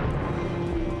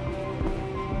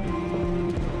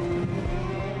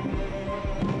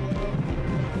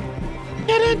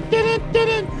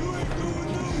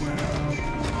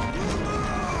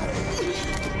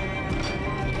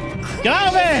 Get out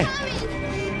of here!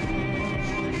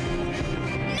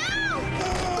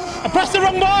 I pressed the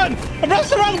wrong button! I pressed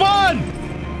the wrong button!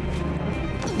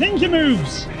 Ninja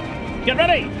moves! Get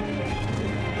ready!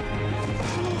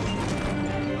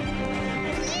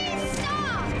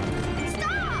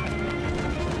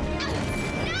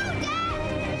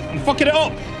 I'm fucking it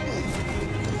up!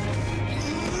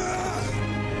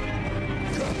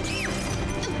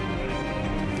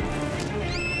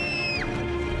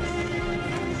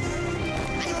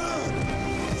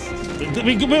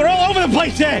 We're all over the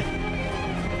place here!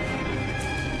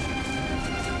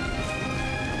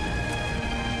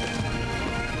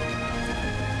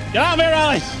 Get out of here,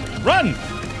 Alice! Run!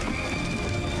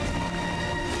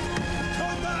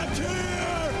 Come back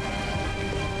here!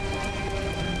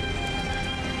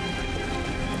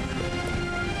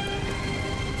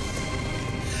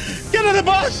 under the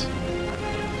bus!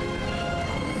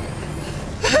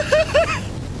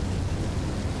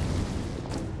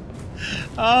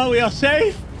 Oh, we are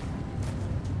safe.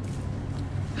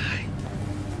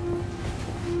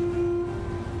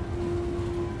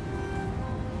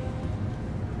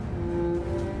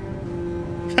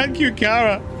 Thank you,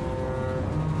 Kara.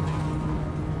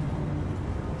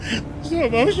 So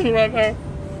emotional right now.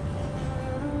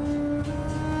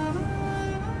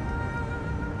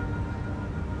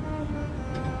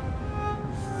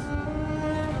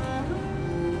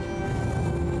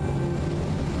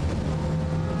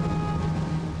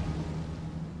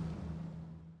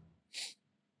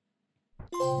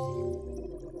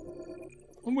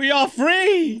 We are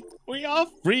free! We are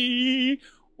free!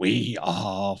 We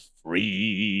are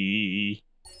free!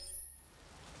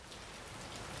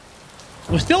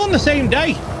 We're still on the same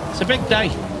day. It's a big day.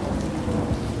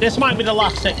 This might be the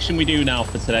last section we do now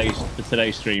for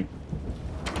today's stream.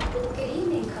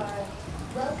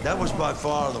 That was by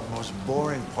far the most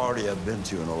boring party I've been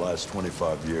to in the last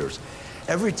 25 years.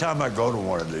 Every time I go to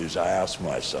one of these, I ask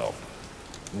myself,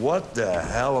 what the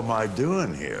hell am I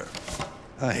doing here?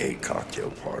 I hate cocktail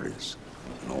parties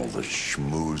and all the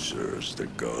schmoozers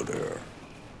that go there.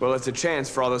 Well, it's a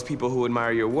chance for all those people who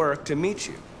admire your work to meet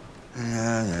you.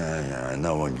 Yeah.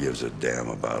 No one gives a damn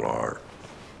about art.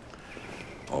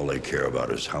 All they care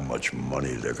about is how much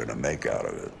money they're gonna make out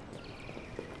of it.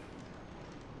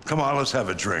 Come on, let's have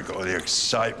a drink. Oh, the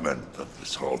excitement of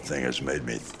this whole thing has made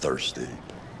me thirsty.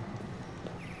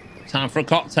 Time for a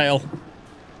cocktail.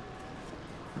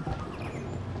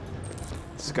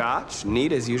 Scotch?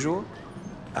 Neat as usual?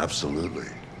 Absolutely.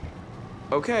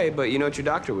 Okay, but you know what your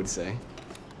doctor would say.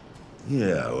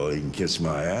 Yeah, well, he can kiss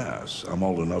my ass. I'm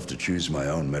old enough to choose my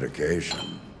own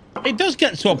medication. It does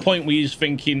get to a point where you're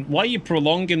thinking, why are you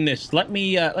prolonging this? Let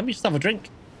me just have a drink.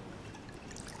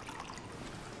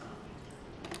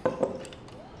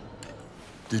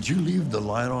 Did you leave the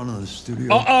light on in the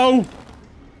studio? Uh-oh!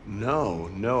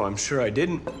 No, I'm sure I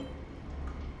didn't.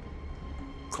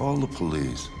 Call the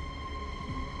police.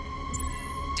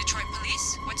 Detroit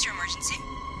Police, what's your emergency?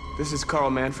 This is Carl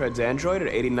Manfred's android at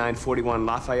 8941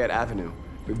 Lafayette Avenue.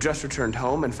 We've just returned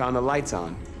home and found the lights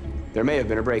on. There may have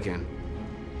been a break-in.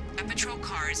 A patrol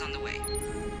car is on the way.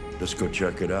 Let's go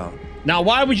check it out. Now,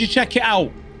 why would you check it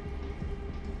out?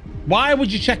 Why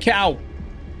would you check it out?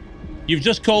 You've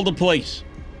just called the police.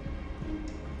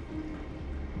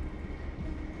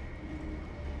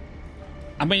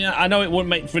 I mean, I know it wouldn't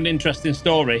make for an interesting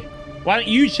story. Why don't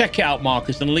you check it out,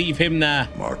 Marcus, and leave him there?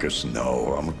 Marcus,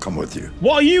 no. I'm gonna come with you.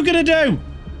 What are you gonna do?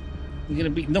 You're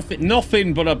gonna be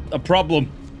nothing but a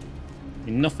problem.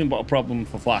 Nothing but a problem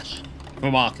for Flash. For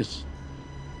Marcus.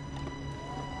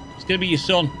 It's gonna be your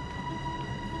son.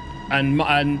 And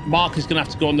Marcus is gonna have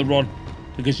to go on the run.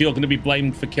 Because you're gonna be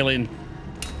blamed for killing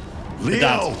the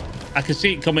dad. I can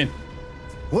see it coming.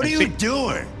 What are you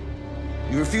doing?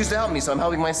 You refuse to help me, so I'm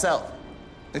helping myself.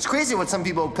 It's crazy what some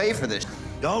people pay for this.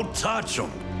 Don't touch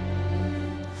them.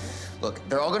 Look,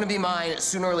 they're all gonna be mine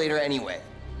sooner or later anyway.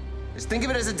 Just think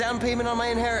of it as a down payment on my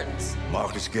inheritance.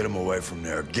 Marcus, get him away from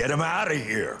there. Get him out of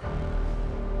here.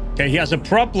 Okay, he has a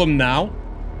problem now.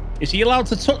 Is he allowed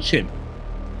to touch him?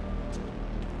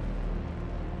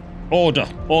 Order.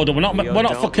 We're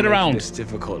not fucking around. It's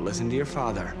difficult. Listen to your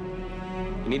father.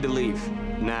 You need to leave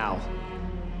now.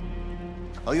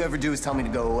 All you ever do is tell me to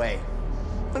go away.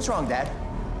 What's wrong, Dad?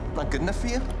 Not good enough for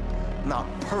you? Not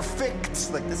perfect,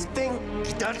 like this thing?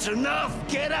 That's enough!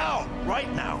 Get out!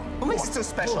 Right now! What makes it so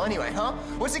special anyway, huh?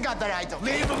 What's it got that I don't?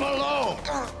 Leave him alone!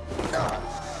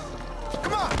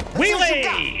 Come on!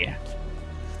 Wheelie!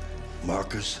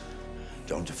 Marcus,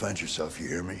 don't defend yourself, you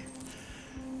hear me?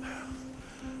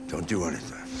 Don't do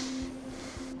anything.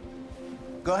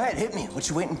 Go ahead, hit me. What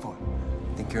you waiting for?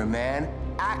 Think you're a man?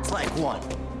 Act like one.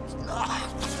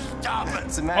 Stop it!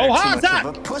 What's the matter? Oh, how's that?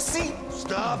 Of a pussy?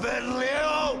 Stop it,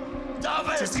 Leo! Stop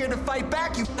it! You're scared to fight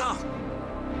back, you...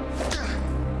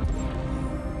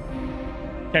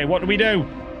 Okay, what do we do?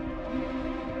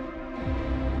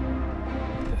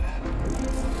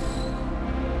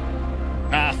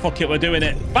 Ah, fuck it, we're doing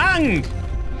it. Bang!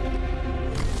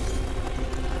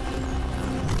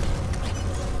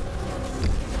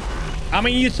 I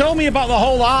mean, you told me about the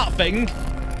whole art thing.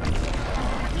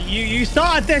 You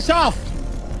started this off.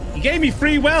 You gave me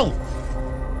free will.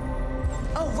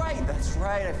 Oh, right, that's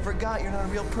right. I forgot you're not a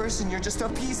real person. You're just a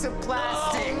piece of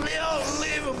plastic. Oh, Leo,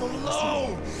 leave him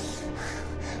alone!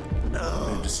 I'm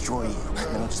gonna destroy you.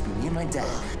 Then it'll just be me and my dad.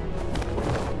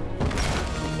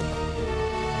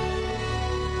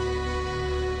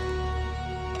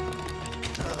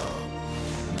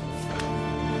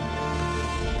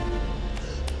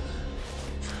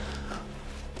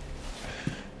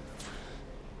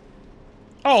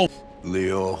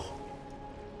 Leo.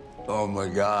 Oh my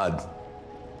God.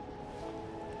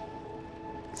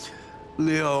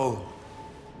 Leo.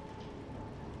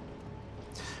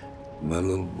 My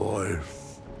little boy.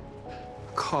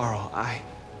 Carl,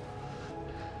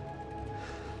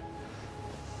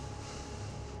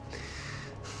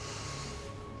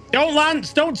 Don't,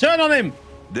 Lance! Don't turn on him!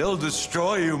 They'll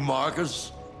destroy you,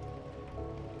 Marcus.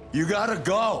 You gotta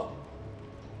go.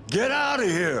 Get out of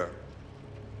here.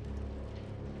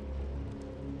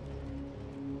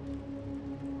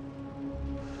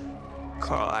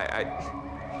 Carl,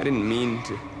 I didn't mean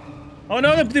to. Oh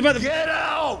no, they've got the... Get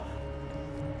out!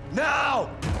 Now!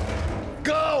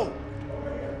 Go!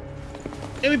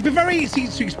 It would be very easy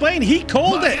to explain. He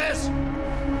called it.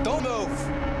 Don't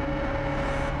move.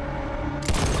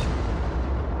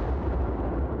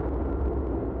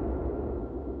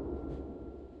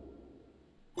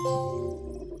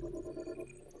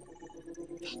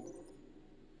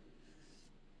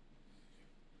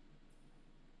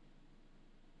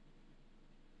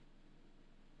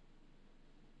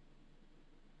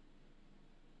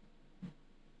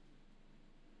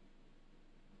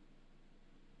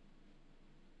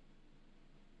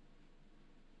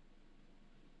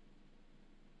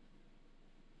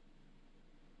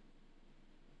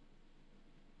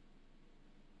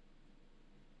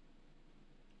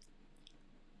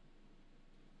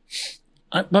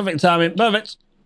 Perfect timing. Perfect.